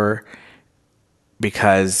sore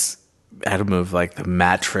because I had to move like the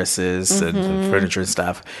mattresses and the furniture and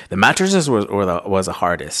stuff. The mattresses was the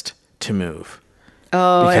hardest to move.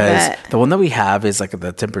 Oh, because I bet. The one that we have is like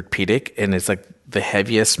the Tempur-Pedic, and it's like the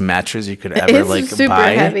heaviest mattress you could ever like super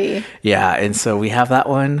buy. Heavy. Yeah, and so we have that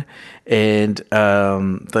one, and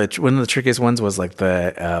one of the trickiest ones was like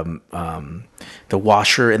the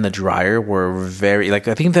washer and the dryer were very like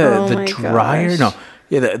I think the dryer gosh.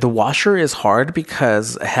 The washer is hard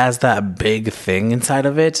because it has that big thing inside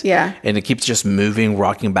of it. Yeah. And it keeps just moving,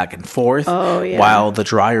 rocking back and forth. Oh, yeah. While the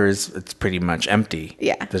dryer it's pretty much empty.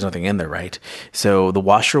 Yeah. There's nothing in there, right? So the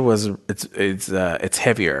washer it's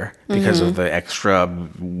heavier because of the extra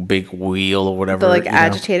big wheel or whatever. The like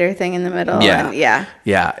agitator thing in the middle. Yeah.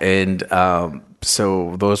 Yeah. And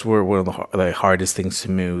so those were one of the hardest things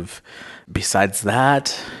to move. Besides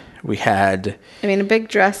that, we had. I mean, a big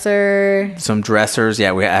dresser. Some dressers.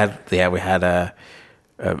 Yeah, we had a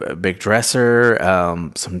big dresser,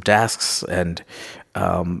 some desks, and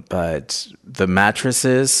but the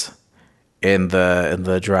mattresses in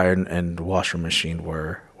the dryer and washer machine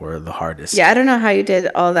were the hardest. Yeah, I don't know how you did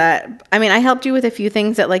all that. I mean, I helped you with a few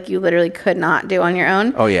things that like you literally could not do on your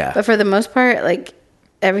own. Oh yeah. But for the most part, like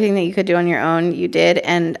everything that you could do on your own, you did.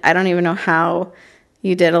 And I don't even know how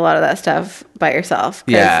you did a lot of that stuff by yourself.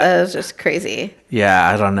 That was just crazy. Yeah,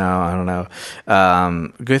 I don't know.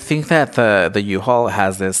 Good thing that the U-Haul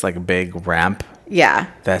has this like big ramp. Yeah.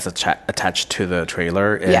 That's attached to the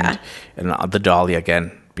trailer. And, and the dolly,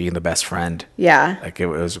 again, being the best friend. Yeah. Like it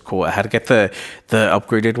was cool. I had to get the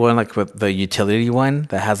upgraded one, like with the utility one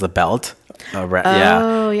that has the belt.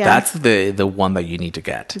 Yeah. That's the one that you need to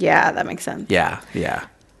get. Yeah, that makes sense. Yeah.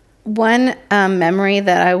 One memory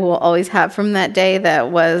that I will always have from that day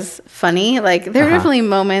that was funny, like there were definitely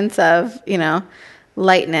moments of,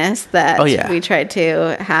 lightness that we tried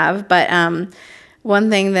to have. But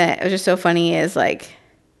one thing that was just so funny is like,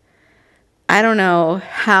 I don't know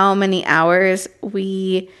how many hours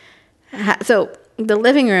we so the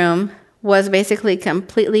living room was basically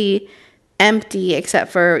completely empty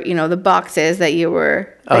except for, the boxes that you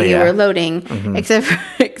were loading,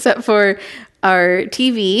 except for our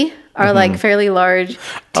TV, our like fairly large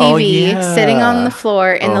TV sitting on the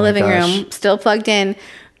floor in the living room, still plugged in,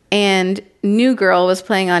 and New Girl was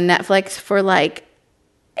playing on Netflix for like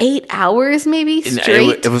 8 hours maybe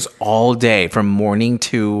straight. It was all day from morning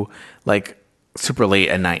to like super late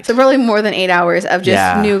at night. So probably more than 8 hours of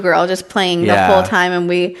just New Girl just playing the whole time, and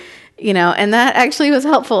we, and that actually was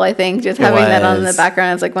helpful, I think, just having that on in the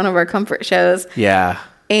background. It's like one of our comfort shows. Yeah.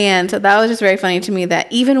 And so that was just very funny to me that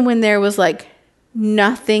even when there was like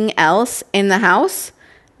nothing else in the house,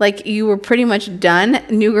 like you were pretty much done,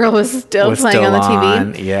 New Girl was still playing on the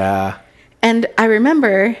TV. Yeah. And I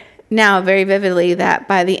remember now very vividly that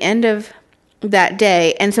by the end of that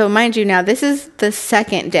day, and so mind you, now this is the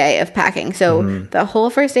second day of packing. So the whole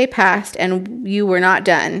first day passed and you were not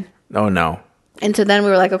done. Oh, no. And so then we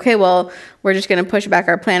were like, okay, well, we're just going to push back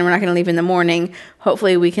our plan. We're not going to leave in the morning.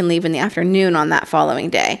 Hopefully we can leave in the afternoon on that following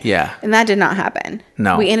day. Yeah. And that did not happen.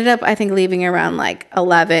 No. We ended up, I think, leaving around like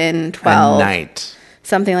 11, 12. At night.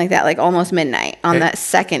 Something like that, like almost midnight on that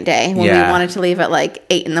second day when we wanted to leave at like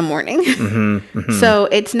 8 in the morning. So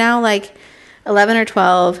it's now like 11 or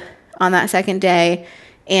 12 on that second day,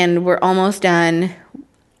 and we're almost done,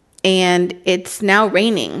 and it's now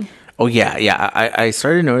raining. Oh, yeah. I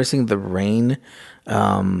started noticing the rain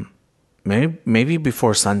maybe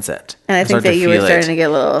before sunset. And I think that you were starting to get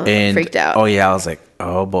a little freaked out. Oh, yeah. I was like,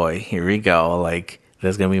 oh, boy, here we go. Like,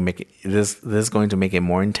 this is going to make it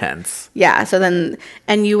more intense. Yeah. So then,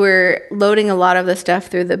 and you were loading a lot of the stuff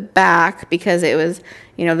through the back because it was,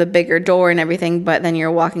 the bigger door and everything. But then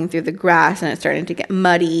you're walking through the grass and it's starting to get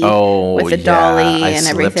muddy with the dolly and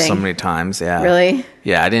everything. I slipped so many times. Yeah. Really?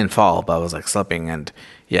 Yeah. I didn't fall, but I was like slipping, and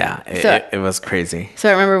it was crazy. So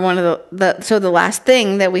I remember one of the last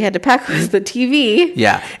thing that we had to pack was the TV.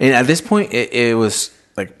 Yeah. And at this point, it was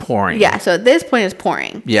like pouring. Yeah, so at this point it's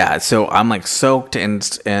pouring. Yeah, so I'm like soaked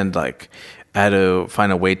and like I had to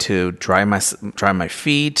find a way to dry my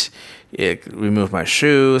feet, remove my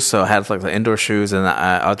shoes. So I had like the indoor shoes and the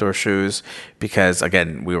outdoor shoes because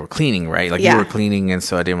again we were cleaning, right? Like you were cleaning, and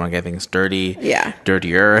so I didn't want to get things dirty. Yeah,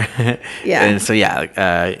 dirtier. Yeah, and so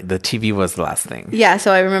the TV was the last thing. Yeah,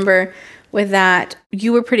 so I remember with that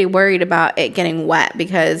you were pretty worried about it getting wet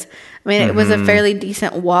because it was a fairly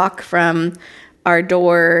decent walk from our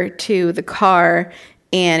door to the car,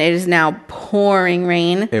 and it is now pouring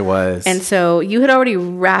rain. It was. And so you had already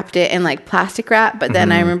wrapped it in like plastic wrap, but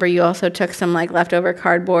then I remember you also took some like leftover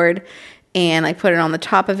cardboard and like put it on the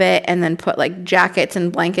top of it and then put like jackets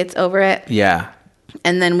and blankets over it. Yeah.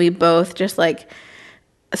 And then we both just like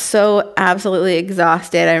so absolutely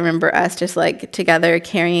exhausted. I remember us just like together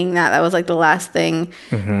carrying that. That was like the last thing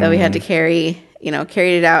that we had to carry.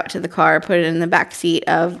 Carried it out to the car, put it in the back seat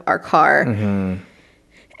of our car. And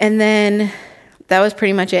then that was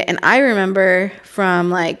pretty much it. And I remember from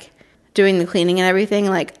like doing the cleaning and everything,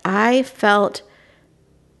 like I don't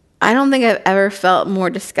think I've ever felt more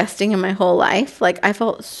disgusting in my whole life. Like I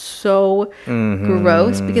felt so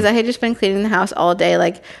gross because I had just been cleaning the house all day,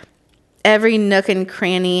 like every nook and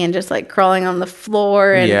cranny and just like crawling on the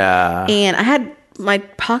floor. And I had, my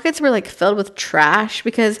pockets were like filled with trash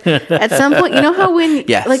because at some point, you know how when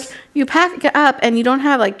like you pack it up and you don't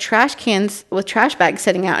have like trash cans with trash bags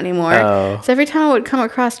sitting out anymore. So every time I would come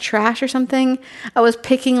across trash or something, I was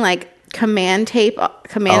picking like command strips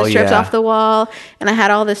off the wall, and I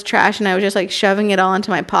had all this trash and I was just like shoving it all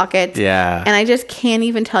into my pockets. And I just can't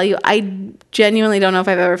even tell you, I genuinely don't know if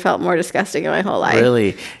I've ever felt more disgusting in my whole life.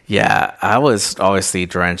 Really? Yeah, I was obviously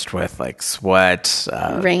drenched with like sweat,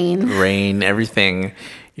 rain, everything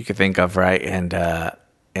you could think of, right?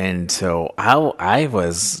 And so I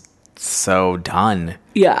was so done.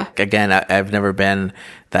 Yeah. Again, I've never been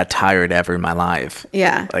that tired ever in my life.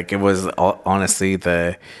 Yeah. Like it was honestly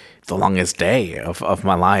the longest day of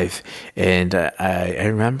my life. And I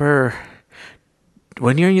remember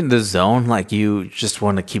when you're in the zone, like you just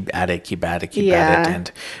want to keep at it.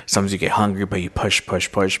 And sometimes you get hungry, but you push.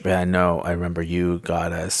 But I remember you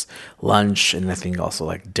got us lunch and I think also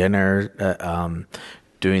like dinner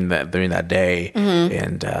during that day.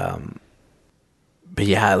 And but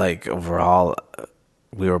yeah, like overall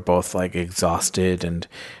we were both like exhausted and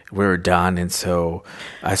we were done. And so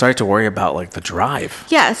I started to worry about like the drive.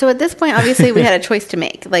 Yeah. So at this point, obviously we had a choice to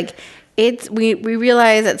make. Like we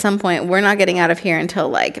realized at some point we're not getting out of here until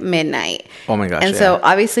like midnight. Oh my gosh. And so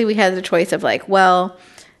obviously we had the choice of like, well,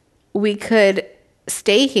 we could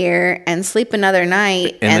stay here and sleep another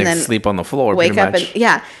night and then sleep on the floor. Wake up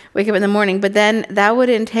in the morning. But then that would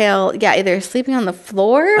entail, either sleeping on the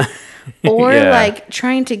floor or like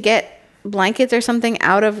trying to get blankets or something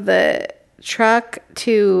out of the truck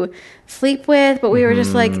to sleep with. But we were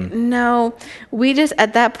just like, no, we just,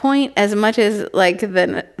 at that point, as much as like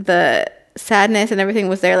the sadness and everything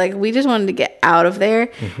was there, like we just wanted to get out of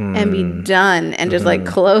there and be done and just like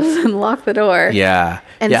close and lock the door.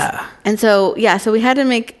 And so we had to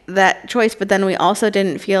make that choice, but then we also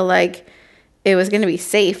didn't feel like it was going to be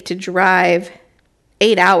safe to drive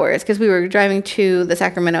 8 hours because we were driving to the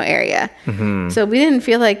Sacramento area. So we didn't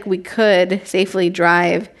feel like we could safely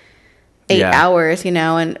drive 8 hours,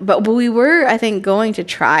 but we were, I think, going to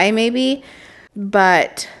try maybe,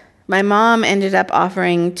 but my mom ended up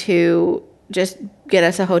offering to just get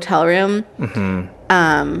us a hotel room,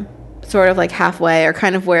 sort of like halfway or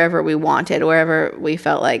kind of wherever we wanted, wherever we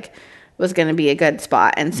felt like was going to be a good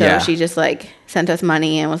spot. And so she just like sent us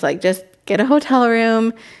money and was like, just get a hotel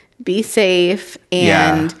room, be safe.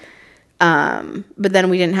 And, but then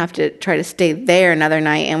we didn't have to try to stay there another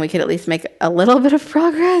night and we could at least make a little bit of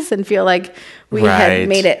progress and feel like we had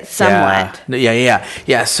made it somewhat.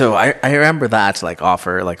 Yeah. So I remember that like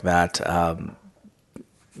offer like that,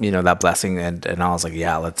 that blessing. And I was like,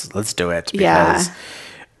 let's do it. Because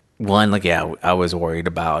one, like, I was worried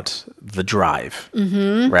about the drive,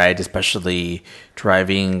 right? Especially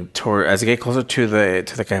driving toward, as you get closer to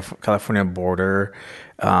the California border,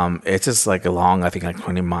 it's just like a long, I think like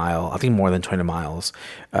 20 more than 20 miles,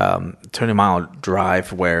 20-mile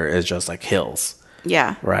drive where it's just like hills.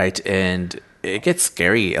 Yeah. Right. And it gets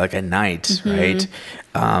scary like at night. Right.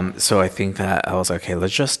 So I think that I was like, okay,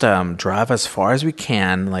 let's just, drive as far as we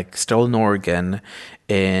can, like still in Oregon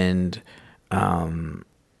and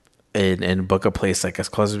book a place like as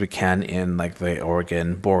close as we can in like the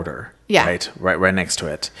Oregon border. Right next to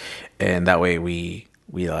it. And that way we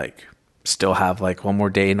like still have like one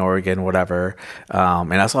more day in Oregon, whatever.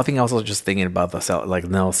 And also, I think I was just thinking about the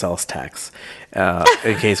no sales tax,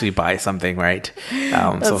 in case we buy something, right?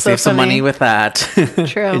 So save some money with that.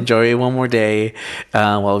 True. Enjoy one more day,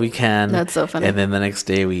 while we can. That's so funny. And then the next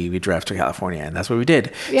day we drive to California and that's what we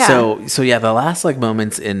did. Yeah. So the last like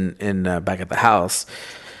moments in back at the house,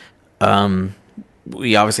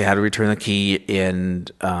 we obviously had to return the key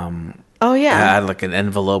and, I had like an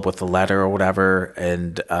envelope with a letter or whatever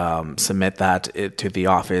and submit that to the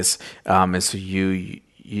office. And so you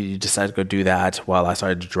decided to go do that while I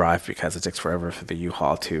started to drive because it takes forever for the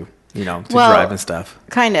UHaul to drive and stuff.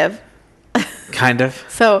 Kind of.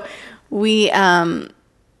 So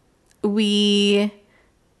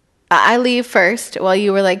I leave first while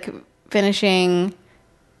you were like finishing.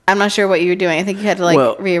 I'm not sure what you were doing. I think you had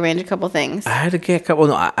to rearrange a couple things. I had to get a couple.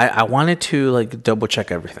 No, I wanted to like double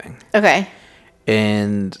check everything. Okay.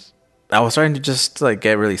 And I was starting to just like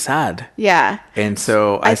get really sad. Yeah. And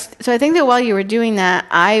so I think that while you were doing that,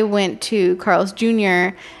 I went to Carl's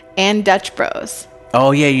Jr. and Dutch Bros.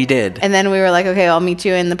 Oh yeah, you did. And then we were like, okay, I'll meet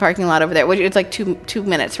you in the parking lot over there. It's like two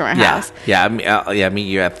minutes from our house. Yeah. Meet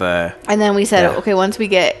you at the. And then we said, okay, once we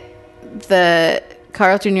get the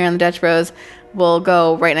Carl's Jr. and the Dutch Bros, we'll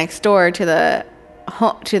go right next door to the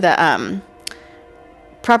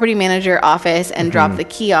property manager office and drop the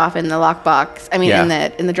key off in the lockbox.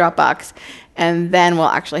 In the drop box, and then we'll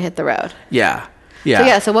actually hit the road. Yeah.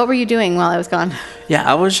 So what were you doing while I was gone? Yeah,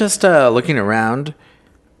 I was just looking around,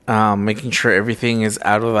 making sure everything is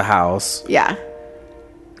out of the house. Yeah.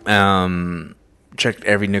 Checked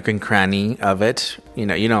every nook and cranny of it. You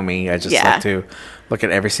know me. I just like to look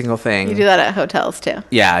at every single thing. You do that at hotels too.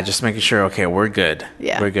 Yeah, just making sure. Okay, we're good.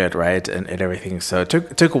 Yeah, we're good, right? And everything. So it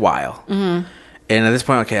took a while. Mm-hmm. And at this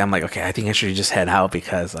point, I'm like, okay, I think I should just head out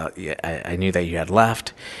because I knew that you had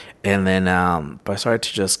left. And then, but I started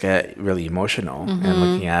to just get really emotional and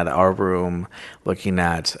looking at our room, looking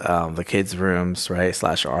at the kids' rooms, right,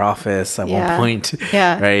 / our office at one point,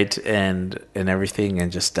 right, and everything,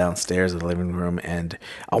 and just downstairs in the living room. And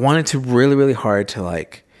I wanted to really, really hard to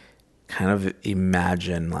like kind of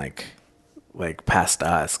imagine like past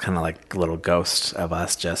us, kind of like little ghosts of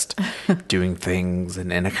us just doing things,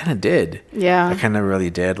 and I kind of did. Yeah. I kind of really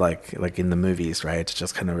did, like in the movies, right?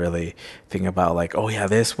 Just kind of really think about like, oh yeah,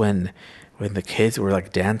 this when the kids were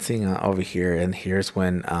like dancing over here, and here's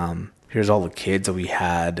when here's all the kids that we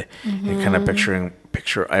had, and kind of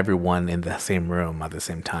picture everyone in the same room at the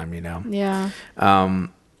same time, Yeah.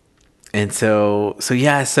 And so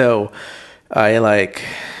I like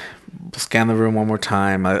scan the room one more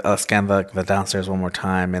time. I scan the downstairs one more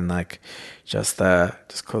time, and like just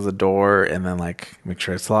close the door, and then like make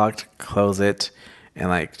sure it's locked, close it, and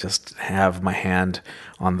like just have my hand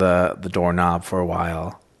on the doorknob for a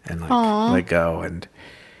while, and like let go. And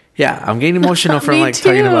yeah, I'm getting emotional from like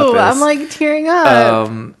talking about this. I'm like tearing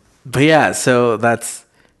up. But yeah, so that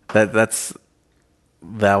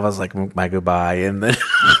was like my goodbye, and then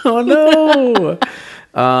oh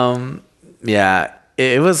no. Yeah,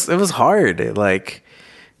 it was hard, like,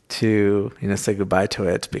 to say goodbye to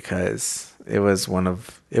it, because it was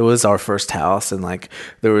our first house, and like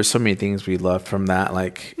there were so many things we loved from that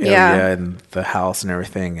like area and the house and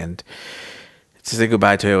everything, and to say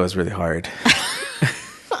goodbye to it was really hard.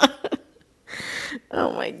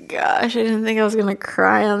 Oh my gosh, I didn't think I was gonna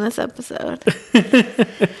cry on this episode.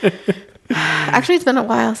 Actually, it's been a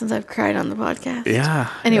while since I've cried on the podcast. Yeah.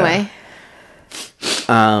 Anyway.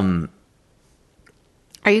 Yeah.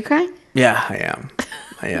 Are you crying? Yeah,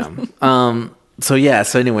 I am. So yeah,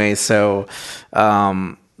 so anyway,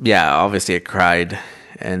 yeah, obviously I cried,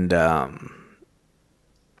 and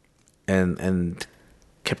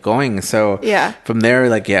kept going. So yeah, from there,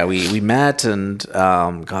 like, yeah, we met, and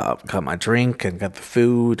got my drink, and got the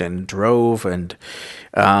food, and drove, and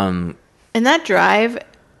that drive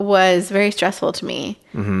was very stressful to me.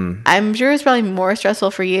 Mm-hmm. I'm sure it's probably more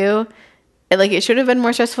stressful for you. Like, it should have been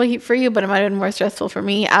more stressful for you, but it might have been more stressful for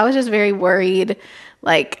me. I was just very worried.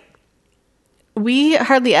 Like, we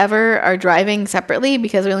hardly ever are driving separately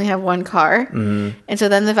because we only have one car. Mm-hmm. And so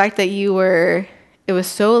then the fact that it was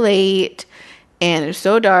so late and it was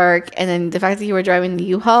so dark. And then the fact that you were driving the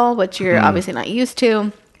U-Haul, which you're obviously not used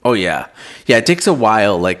to. Oh, yeah. Yeah, it takes a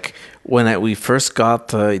while. Like, when we first got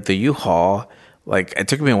the U-Haul, like, it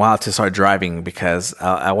took me a while to start driving, because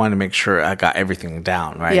I wanted to make sure I got everything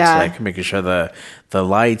down, right? Yeah. So, like, making sure the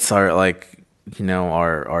lights are, like,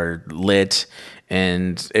 are lit,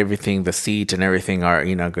 and everything, the seat and everything are,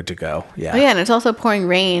 good to go. Yeah. Oh, yeah, and it's also pouring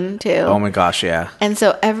rain, too. Oh, my gosh, yeah. And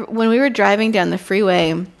so when we were driving down the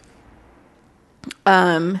freeway,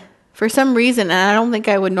 for some reason, and I don't think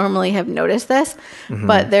I would normally have noticed this,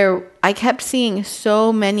 but I kept seeing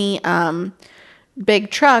so many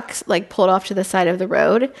big trucks like pulled off to the side of the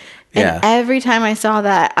road, and every time I saw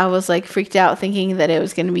that, I was like freaked out, thinking that it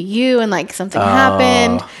was going to be you, and like something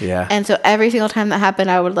happened. Yeah. And so every single time that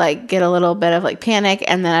happened, I would like get a little bit of like panic,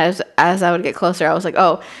 and then as I would get closer, I was like,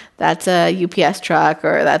 oh, that's a UPS truck,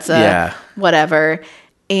 or that's a whatever.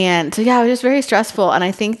 And so yeah, it was just very stressful. And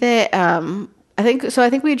I think that I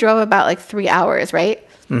think we drove about like 3 hours, right?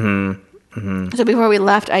 Mm-hmm. Mm-hmm. So before we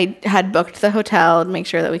left, I had booked the hotel to make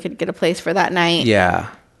sure that we could get a place for that night. Yeah.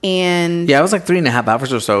 And yeah, it was like 3.5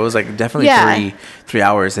 hours or so. It was like definitely three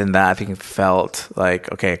hours, and that I think felt like,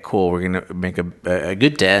 okay, cool, we're gonna make a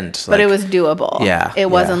good dent. But it was doable. Yeah. It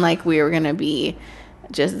wasn't like we were gonna be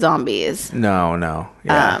just zombies. No.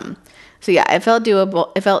 Yeah. So yeah, it felt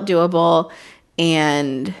doable.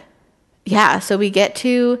 And yeah, so we get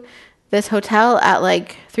to this hotel at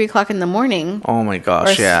like 3:00 in the morning. Oh my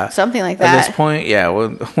gosh, yeah. Something like that. At this point, yeah,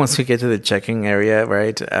 once we get to the checking area,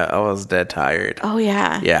 right, I was dead tired. Oh,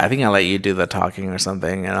 yeah. Yeah, I think I let you do the talking or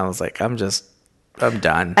something, and I was like, I'm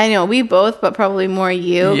done. I know, we both, but probably more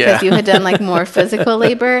you, because you had done like more physical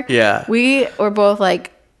labor. Yeah. We were both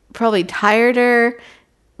like probably tireder,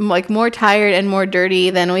 like more tired and more dirty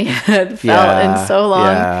than we had felt in so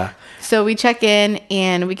long. Yeah. So we check in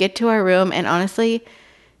and we get to our room, and honestly,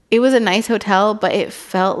 it was a nice hotel, but it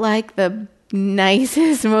felt like the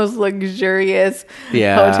nicest, most luxurious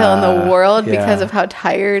hotel in the world because of how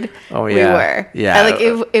tired we were. Yeah. Like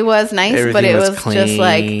it was nice, everything but it was clean, just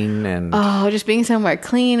like, and just being somewhere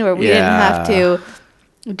clean where we didn't have to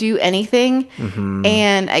do anything. Mm-hmm.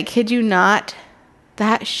 And I kid you not,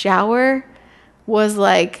 that shower was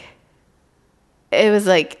like, it was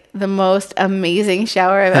like the most amazing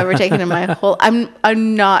shower I've ever taken in my whole...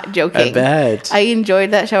 I'm not joking. I bet. I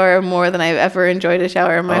enjoyed that shower more than I've ever enjoyed a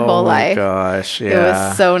shower in my whole life. Oh my gosh, yeah. It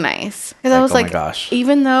was so nice. Because I was like,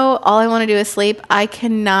 even though all I want to do is sleep, I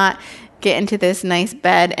cannot get into this nice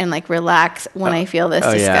bed and like relax when I feel this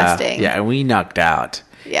disgusting. Yeah, and we knocked out.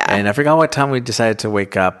 Yeah. And I forgot what time we decided to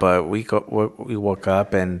wake up, but we woke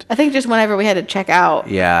up and I think just whenever we had to check out.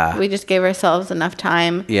 Yeah. We just gave ourselves enough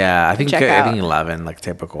time. Yeah, I think check out. 11, like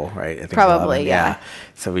typical, right? I think Probably, 11, yeah.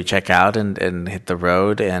 So we check out and hit the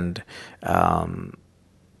road and and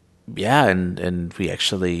we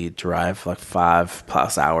actually drive like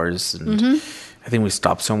 5+ hours and I think we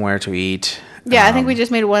stopped somewhere to eat. Yeah, I think we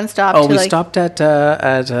just made one stop. Oh, we stopped at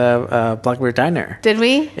Blackberry Diner. Did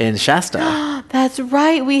we? In Shasta. That's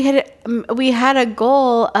right. We had a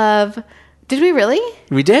goal of. Did we really?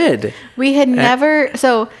 We did. We had never.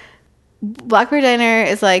 So, Blackberry Diner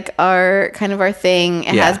is like our thing.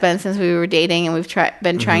 It has been since we were dating, and we've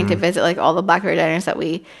been trying to visit like all the Blackberry Diners that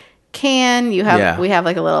we can. We have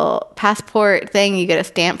like a little passport thing. You get a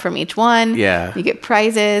stamp from each one. Yeah. You get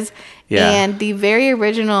prizes. Yeah. And the very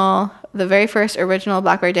first original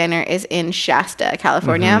Blackberry Diner is in Shasta,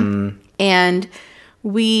 California. And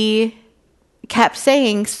we kept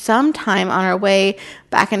saying sometime on our way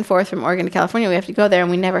back and forth from Oregon to California, we have to go there,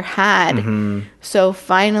 and we never had. So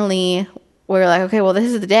finally, we were like, okay, well,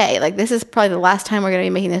 this is the day. Like, this is probably the last time we're going to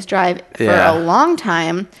be making this drive for a long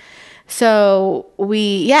time. So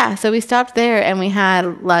we stopped there, and we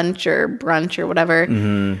had lunch or brunch or whatever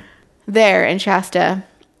there in Shasta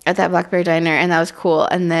at that Blackberry Diner, and that was cool.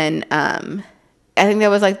 And then I think that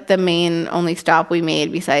was like the only stop we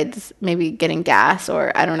made besides maybe getting gas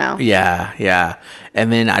or I don't know. Yeah.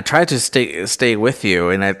 And then I tried to stay with you,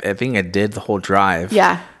 and I think I did the whole drive.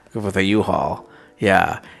 Yeah. With a U-Haul.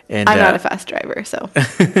 Yeah. And I'm not a fast driver, so.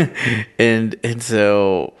 and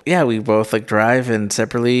so we both like drive and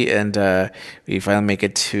separately, and we finally make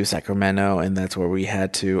it to Sacramento, and that's where we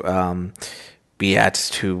had to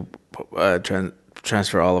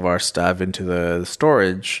transfer all of our stuff into the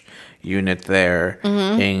storage unit there,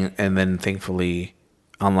 and then thankfully,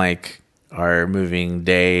 unlike our moving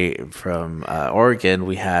day from Oregon,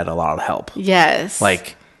 we had a lot of help. Yes,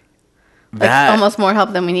 like that, almost more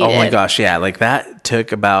help than we needed. Oh my gosh, yeah, like that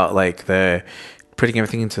took about like putting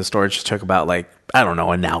everything into storage took about like I don't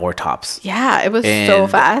know an hour tops. Yeah, it was so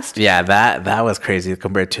fast. Yeah, that was crazy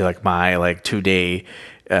compared to like my like 2-day.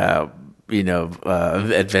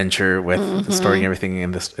 Adventure with storing everything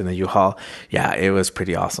in the U-Haul. Yeah, it was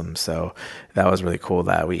pretty awesome. So that was really cool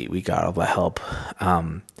that we got all the help.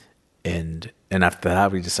 And after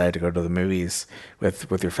that, we decided to go to the movies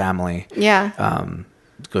with your family. Yeah.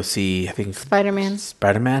 Go see, I think Spider-Man.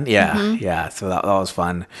 Spider-Man. Yeah. Yeah. So that was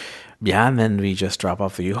fun. Yeah. And then we just drop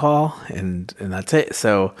off the U-Haul and that's it.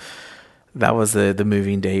 So that was the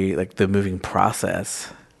moving day, like the moving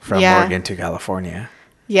process from Oregon to California.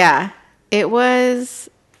 Yeah. It was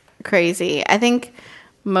crazy. I think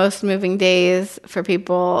most moving days for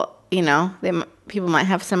people, people might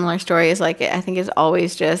have similar stories. Like I think it's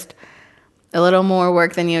always just a little more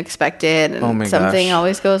work than you expected. And something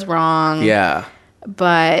always goes wrong. Yeah.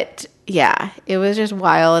 But yeah, it was just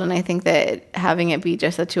wild. And I think that having it be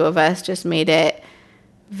just the two of us just made it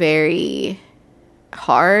very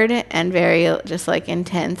hard and very just like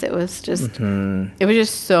intense. It was just it was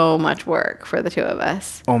just so much work for the two of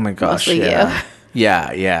us. Oh my gosh. Mostly you.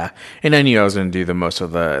 Yeah. And I knew I was going to do the most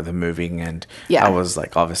of the moving, and I was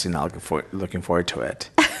like obviously not looking forward to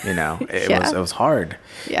it. It was hard.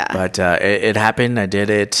 Yeah. But it happened. I did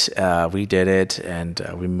it. We did it, and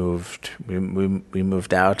we moved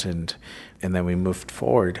out, and then we moved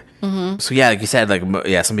forward. So yeah, like you said,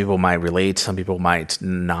 some people might relate, some people might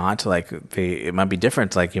not. Like it might be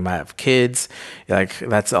different. Like you might have kids, like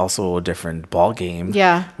that's also a different ball game.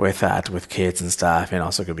 Yeah. With kids and stuff, and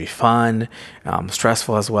also could be fun,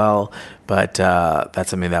 stressful as well. But that's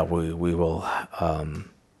something that we will.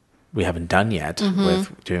 We haven't done yet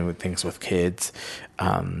with doing things with kids,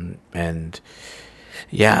 and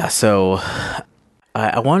yeah. So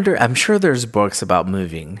I wonder. I'm sure there's books about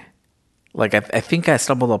moving. Like I think I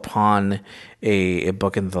stumbled upon a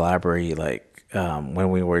book in the library, like when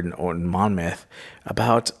we were in Monmouth,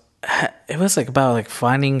 about it was like about like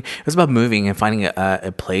finding. It was about moving and finding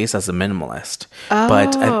a place as a minimalist. Oh.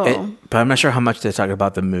 But I'm not sure how much they talk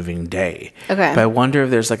about the moving day. Okay. But I wonder if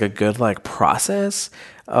there's like a good like process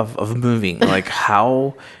of moving, like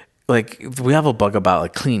how. Like we have a book about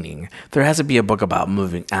like cleaning. There has to be a book about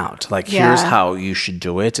moving out. Like here's how you should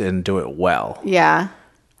do it and do it well. Yeah.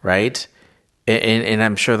 Right. And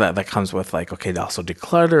I'm sure that comes with like, okay, also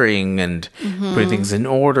decluttering and putting things in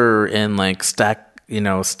order and like stack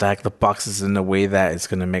the boxes in a way that it's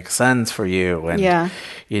going to make sense for you and,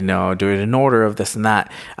 do it in order of this and that.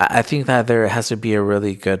 I think that there has to be a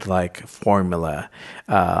really good like formula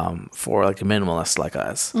for like a minimalist like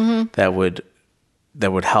us that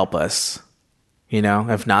would help us.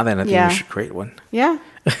 If not, then I think we should create one. Yeah.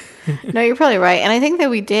 No, you're probably right. And I think that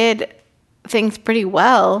we did things pretty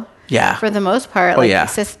well. Yeah. For the most part. Oh, like, yeah.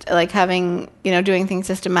 Like having, doing things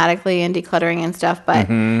systematically and decluttering and stuff. But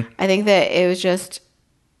I think that it was just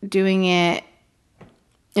doing it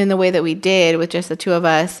in the way that we did with just the two of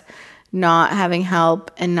us, not having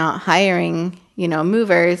help and not hiring,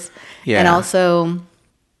 movers. Yeah. And also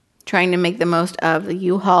trying to make the most of the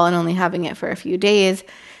U-Haul and only having it for a few days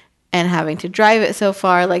and having to drive it so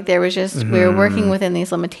far. Like there was just, we were working within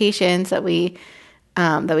these limitations that we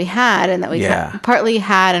had and that we partly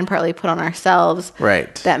had and partly put on ourselves.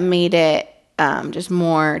 Right. That made it just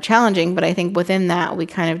more challenging. But I think within that, we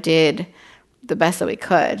kind of did the best that we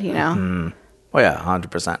could, Oh, yeah,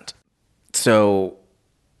 100%. So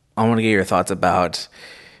I want to get your thoughts about,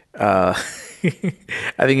 I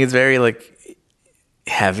think it's very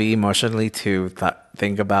heavy emotionally to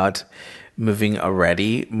think about moving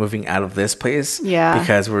out of this place. Yeah.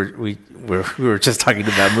 Because we were just talking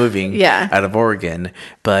about moving out of Oregon,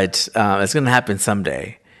 but it's going to happen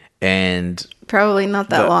someday. And probably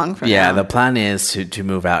not that long from now. Yeah, the plan is to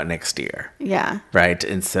move out next year. Yeah. Right.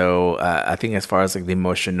 And so I think as far as the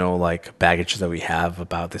emotional baggage that we have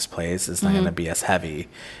about this place is not going to be as heavy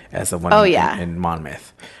as the one in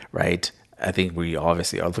Monmouth. Right. I think we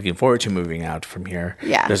obviously are looking forward to moving out from here.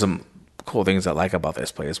 Yeah. There's some cool things I like about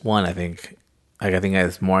this place. One, I think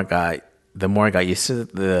as the more I got used to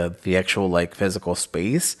the actual physical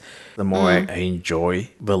space, the more I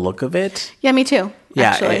enjoy the look of it. Yeah, me too.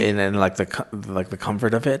 Yeah, actually. and the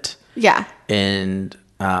comfort of it. Yeah. And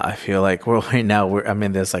I feel right now I'm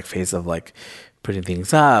in this phase of putting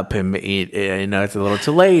things up, and it's a little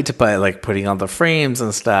too late, but putting on the frames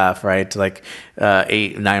and stuff, right?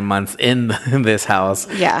 8-9 months in this house,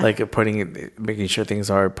 making sure things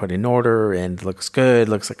are put in order and looks good,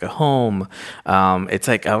 looks like a home. It's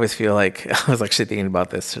I always feel I was actually thinking about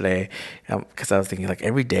this today, because I was thinking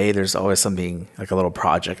every day there's always something a little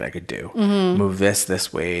project I could do, move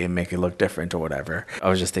this way and make it look different or whatever. I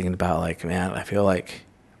was just thinking about man, I feel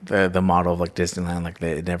the model of Disneyland,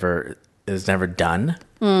 it is never done.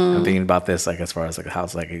 I'm thinking about this as far as a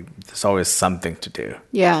house, there's always something to do.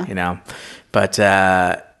 Yeah. But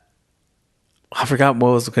I forgot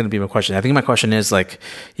what was going to be my question. I think my question is what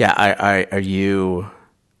would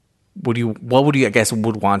you I guess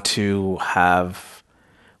would want to have,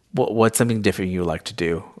 what's something different you would like to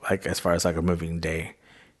do as far as a moving day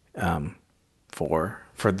for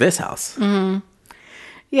this house?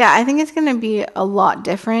 Yeah, I think it's going to be a lot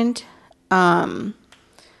different.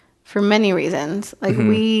 For many reasons.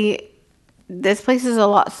 This place is a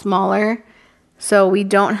lot smaller, so we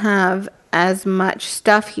don't have as much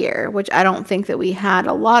stuff here, which I don't think that we had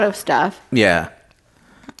a lot of stuff. Yeah.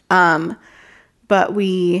 But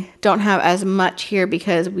we don't have as much here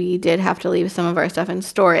because we did have to leave some of our stuff in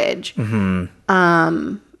storage. Because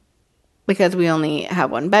we only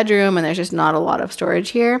have one bedroom and there's just not a lot of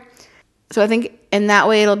storage here. So I think in that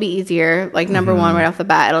way it'll be easier. Number one, right off the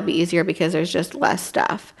bat, it'll be easier because there's just less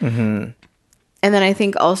stuff. And then I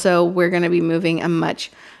think also we're going to be moving a much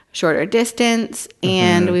shorter distance,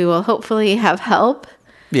 and we will hopefully have help.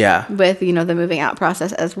 Yeah. With the moving out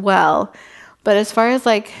process as well. But as far as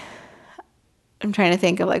I'm trying to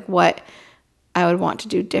think of what I would want to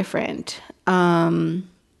do different,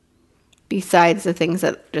 besides the things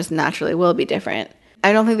that just naturally will be different.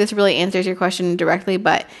 I don't think this really answers your question directly,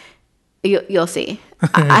 but you'll see.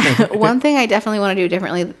 One thing I definitely want to do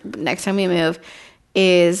differently next time we move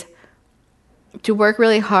is to work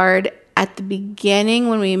really hard at the beginning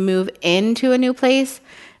when we move into a new place.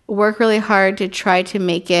 Work really hard to try to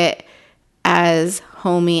make it as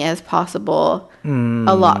homey as possible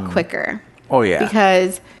a lot quicker. Oh, yeah.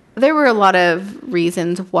 Because there were a lot of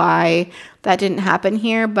reasons why that didn't happen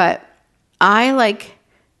here, but I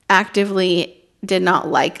actively did not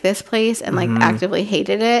like this place and actively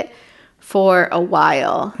hated it for a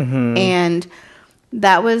while. And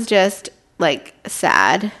that was just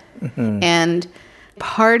sad. And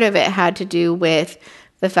part of it had to do with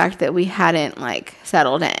the fact that we hadn't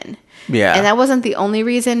settled in. Yeah. And that wasn't the only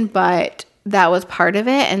reason, but that was part of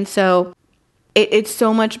it. And so it's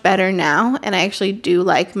so much better now. And I actually do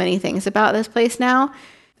like many things about this place now.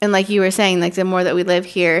 And like you were saying, the more that we live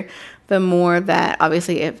here, the more that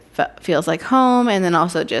obviously it feels like home. And then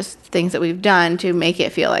also just things that we've done to make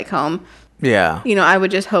it feel like home. Yeah. I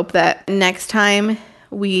would just hope that next time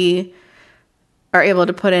we are able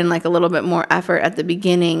to put in a little bit more effort at the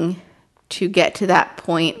beginning to get to that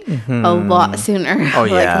point a lot sooner. Oh,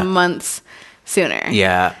 yeah. Months sooner.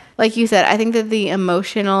 Yeah. Like you said, I think that the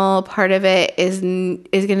emotional part of it is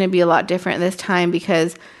going to be a lot different this time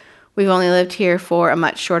because we've only lived here for a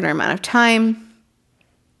much shorter amount of time.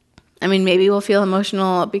 mean, maybe we'll feel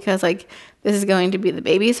emotional because like this is going to be the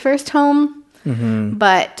baby's first home,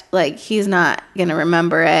 but like he's not going to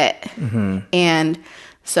remember it. And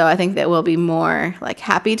so I think that we'll be more like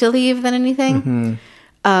happy to leave than anything.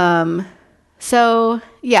 So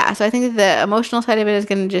yeah, so I think that the emotional side of it is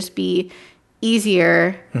going to just be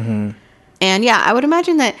easier. And yeah, I would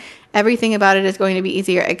imagine that everything about it is going to be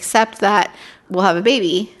easier, except that we'll have a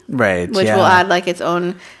baby, right? Which will add like its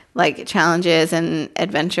own like challenges and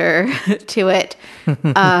adventure to it.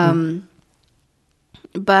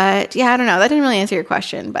 But yeah, I don't know. That didn't really answer your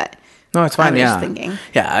question, but no, it's fine. I was Yeah, just thinking.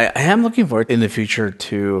 Yeah, I am looking forward in the future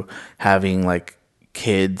to having like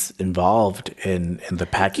kids involved in the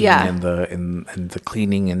packing and the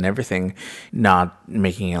cleaning and everything, not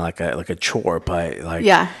making it like a chore, but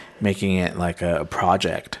like making it like a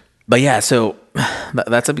project. But yeah, so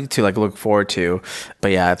that's something to like look forward to.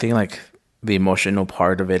 But yeah, I think like the emotional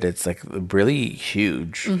part of it, it's like really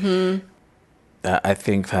huge. I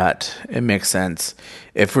think that it makes sense.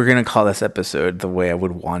 If we're going to call this episode the way I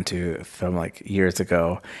would want to from like years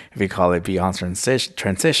ago, if we call it Beyond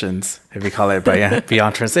Transitions, if we call it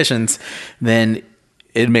Beyond Transitions, then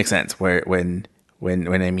it makes sense when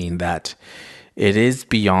I mean that it is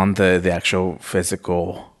beyond the actual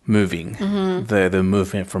physical moving, the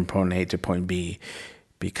movement from point A to point B,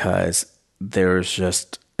 because there's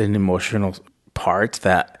just an emotional part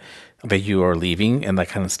that you are leaving and that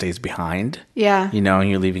kind of stays behind. Yeah. You know, and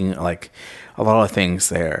you're leaving like a lot of things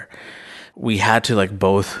there. We had to like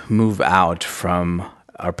both move out from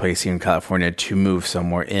our place here in California to move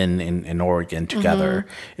somewhere in Oregon together.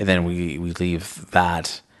 And then we leave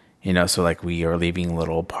that, you know, so like we are leaving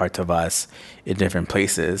little parts of us in different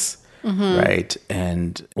places. Right.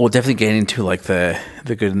 And we'll definitely get into like the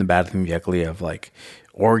good and the bad and the ugly of like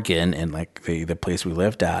Oregon and like the place we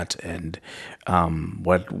lived at and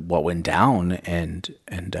what went down and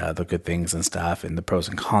the good things and stuff and the pros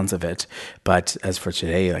and cons of it. But as for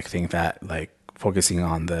today, like, I think that like focusing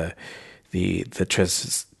on the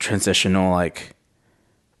transitional like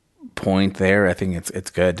point there, I think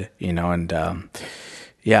it's good, you know. And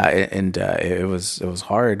it was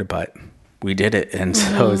hard, but we did it, and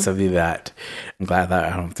so it's something that I'm glad that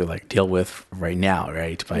I don't have to like deal with right now,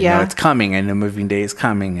 right? But I know it's coming, and the moving day is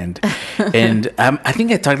coming, and I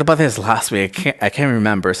think I talked about this last week. I can't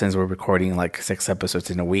remember since we're recording like 6 episodes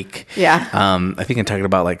in a week. Yeah. I think I talked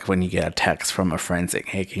about like when you get a text from a friend saying,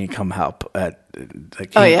 "Hey, can you come help?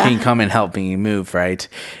 Can you come and help me move?" Right?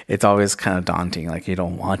 It's always kind of daunting. Like you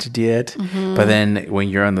don't want to do it, but then when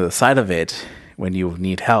you're on the side of it, when you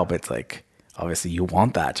need help, it's like, obviously you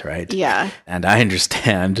want that, right? Yeah. And I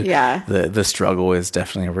understand the struggle is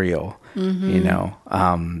definitely real, you know.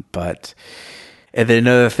 But and then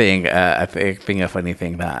another thing, I think a funny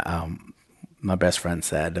thing that my best friend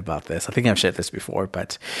said about this, I think I've shared this before,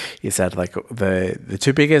 but he said like the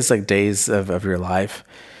 2 biggest like days of your life,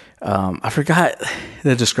 I forgot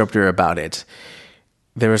the descriptor about it.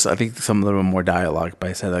 There was, I think, some little more dialogue, but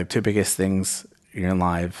I said like 2 biggest things in your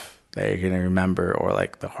life that you're going to remember, or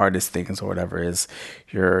like the hardest things or whatever, is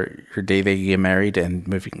your day that you get married and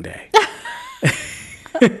moving day.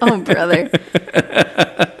 Oh, brother.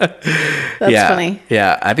 That's funny.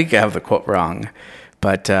 Yeah, I think I have the quote wrong.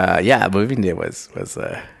 But moving day was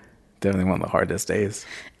definitely one of the hardest days.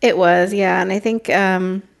 It was, yeah. And I think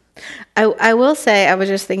I will say,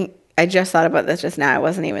 I just thought about this just now. I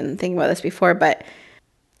wasn't even thinking about this before, but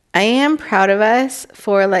I am proud of us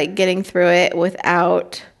for like getting through it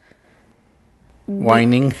without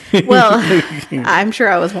whining. Well, I'm sure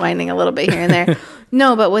I was whining a little bit here and there.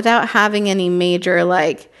 No, but without having any major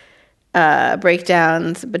like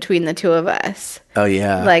breakdowns between the 2 of us. Oh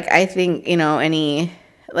yeah. Like I think, you know, any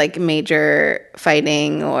like major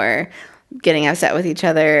fighting or getting upset with each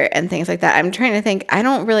other and things like that. I'm trying to think. I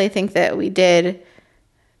don't really think that we did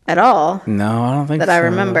at all. No, I don't think that I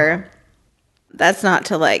remember. That's not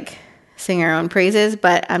to like sing our own praises,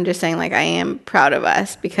 but I'm just saying like I am proud of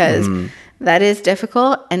us because that is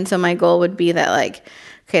difficult. And so my goal would be that like,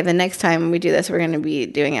 okay, the next time we do this, we're going to be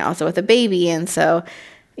doing it also with a baby. And so,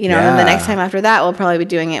 you know, then the next time after that, we'll probably be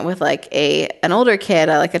doing it with like an older kid,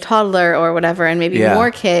 like a toddler or whatever, and maybe more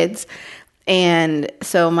kids. And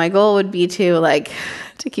so my goal would be to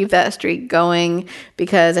keep that streak going,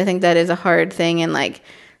 because I think that is a hard thing. And like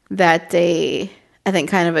that day, I think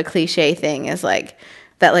kind of a cliche thing is like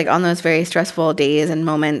that, like on those very stressful days and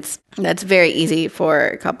moments, that's very easy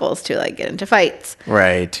for couples to like get into fights.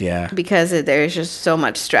 Right. Yeah. Because there's just so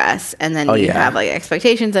much stress, and then you have like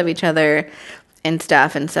expectations of each other and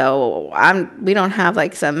stuff. And so we don't have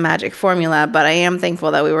like some magic formula, but I am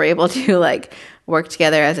thankful that we were able to like work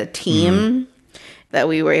together as a team, that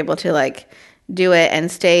we were able to like do it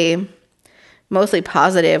and stay mostly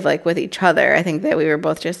positive, like with each other. I think that we were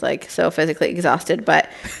both just like so physically exhausted, but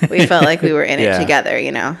we felt like we were in it together,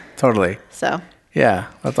 you know? Totally. So. Yeah,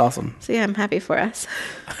 that's awesome. So yeah, I'm happy for us.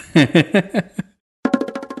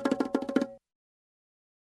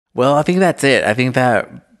 Well, I think that's it. I think that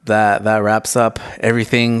wraps up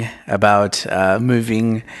everything about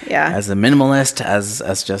moving as a minimalist,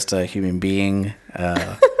 as just a human being.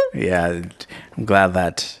 Yeah, I'm glad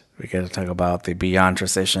that we get to talk about the Beyond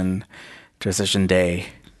Transition Day.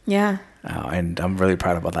 Yeah. And I'm really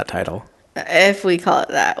proud about that title. If we call it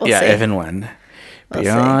that, we'll see. If and when.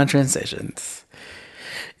 Beyond Transitions.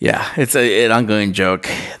 Yeah, it's an ongoing joke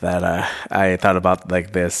that I thought about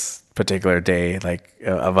like this particular day, like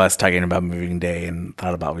of us talking about moving day, and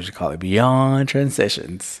thought about we should call it Beyond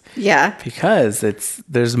Transitions. Yeah, because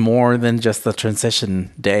there's more than just the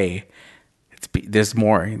transition day. There's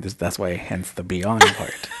more. That's why, hence the beyond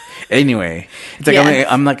part. Anyway, it's like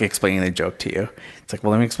I'm like explaining the joke to you. It's like,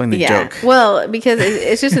 well, let me explain the joke. Well, because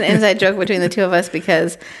it's just an inside joke between the two of us.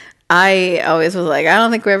 Because I always was like, I don't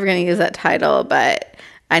think we're ever going to use that title, but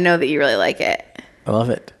I know that you really like it. I love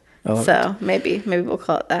it. So maybe we'll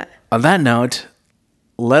call it that. On that note,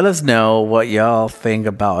 let us know what y'all think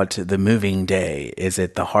about the moving day. Is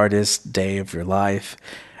it the hardest day of your life?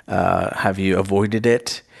 Have you avoided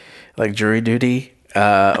it, like jury duty,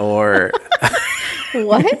 or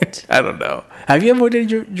what? I don't know. Have you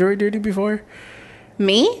avoided jury duty before?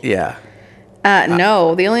 Me? Yeah.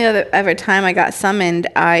 No. The only other time I got summoned,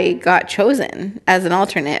 I got chosen as an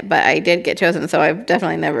alternate, but I did get chosen, so I've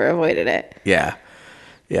definitely never avoided it. Yeah.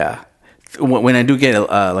 When I do get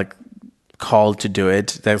like called to do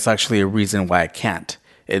it, that's actually a reason why I can't.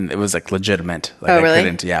 And it was like legitimate. Like really? I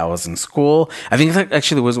couldn't. Yeah, I was in school. I think that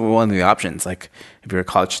actually was one of the options. Like if you're a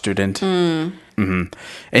college student. Mm-hmm.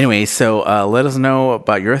 Anyway, so let us know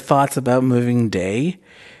about your thoughts about moving day,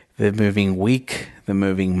 the moving week, the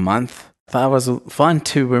moving month. I thought it was fun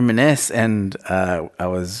to reminisce, and I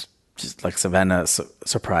was just like Savannah,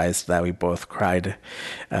 surprised that we both cried,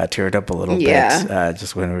 teared up a little bit,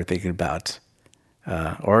 just when we were thinking about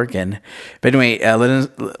Oregon. But anyway,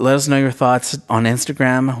 let us know your thoughts on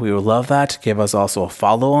Instagram. We would love that. Give us also a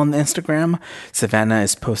follow on Instagram. Savannah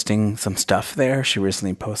is posting some stuff there. She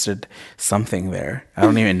recently posted something there. I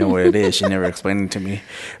don't even know what it is. She never explained it to me.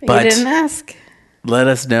 But you didn't ask. Let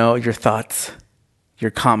us know your thoughts,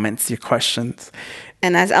 your comments, your questions.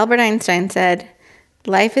 And as Albert Einstein said,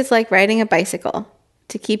 life is like riding a bicycle.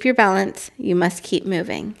 To keep your balance, you must keep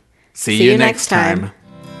moving. See you next time.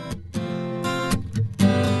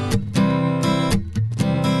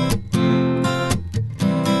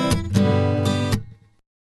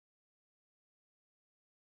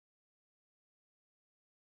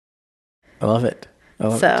 I love it.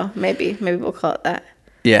 Maybe we'll call it that.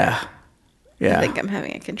 Yeah. I think I'm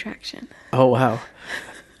having a contraction. Oh, wow.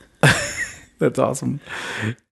 That's awesome.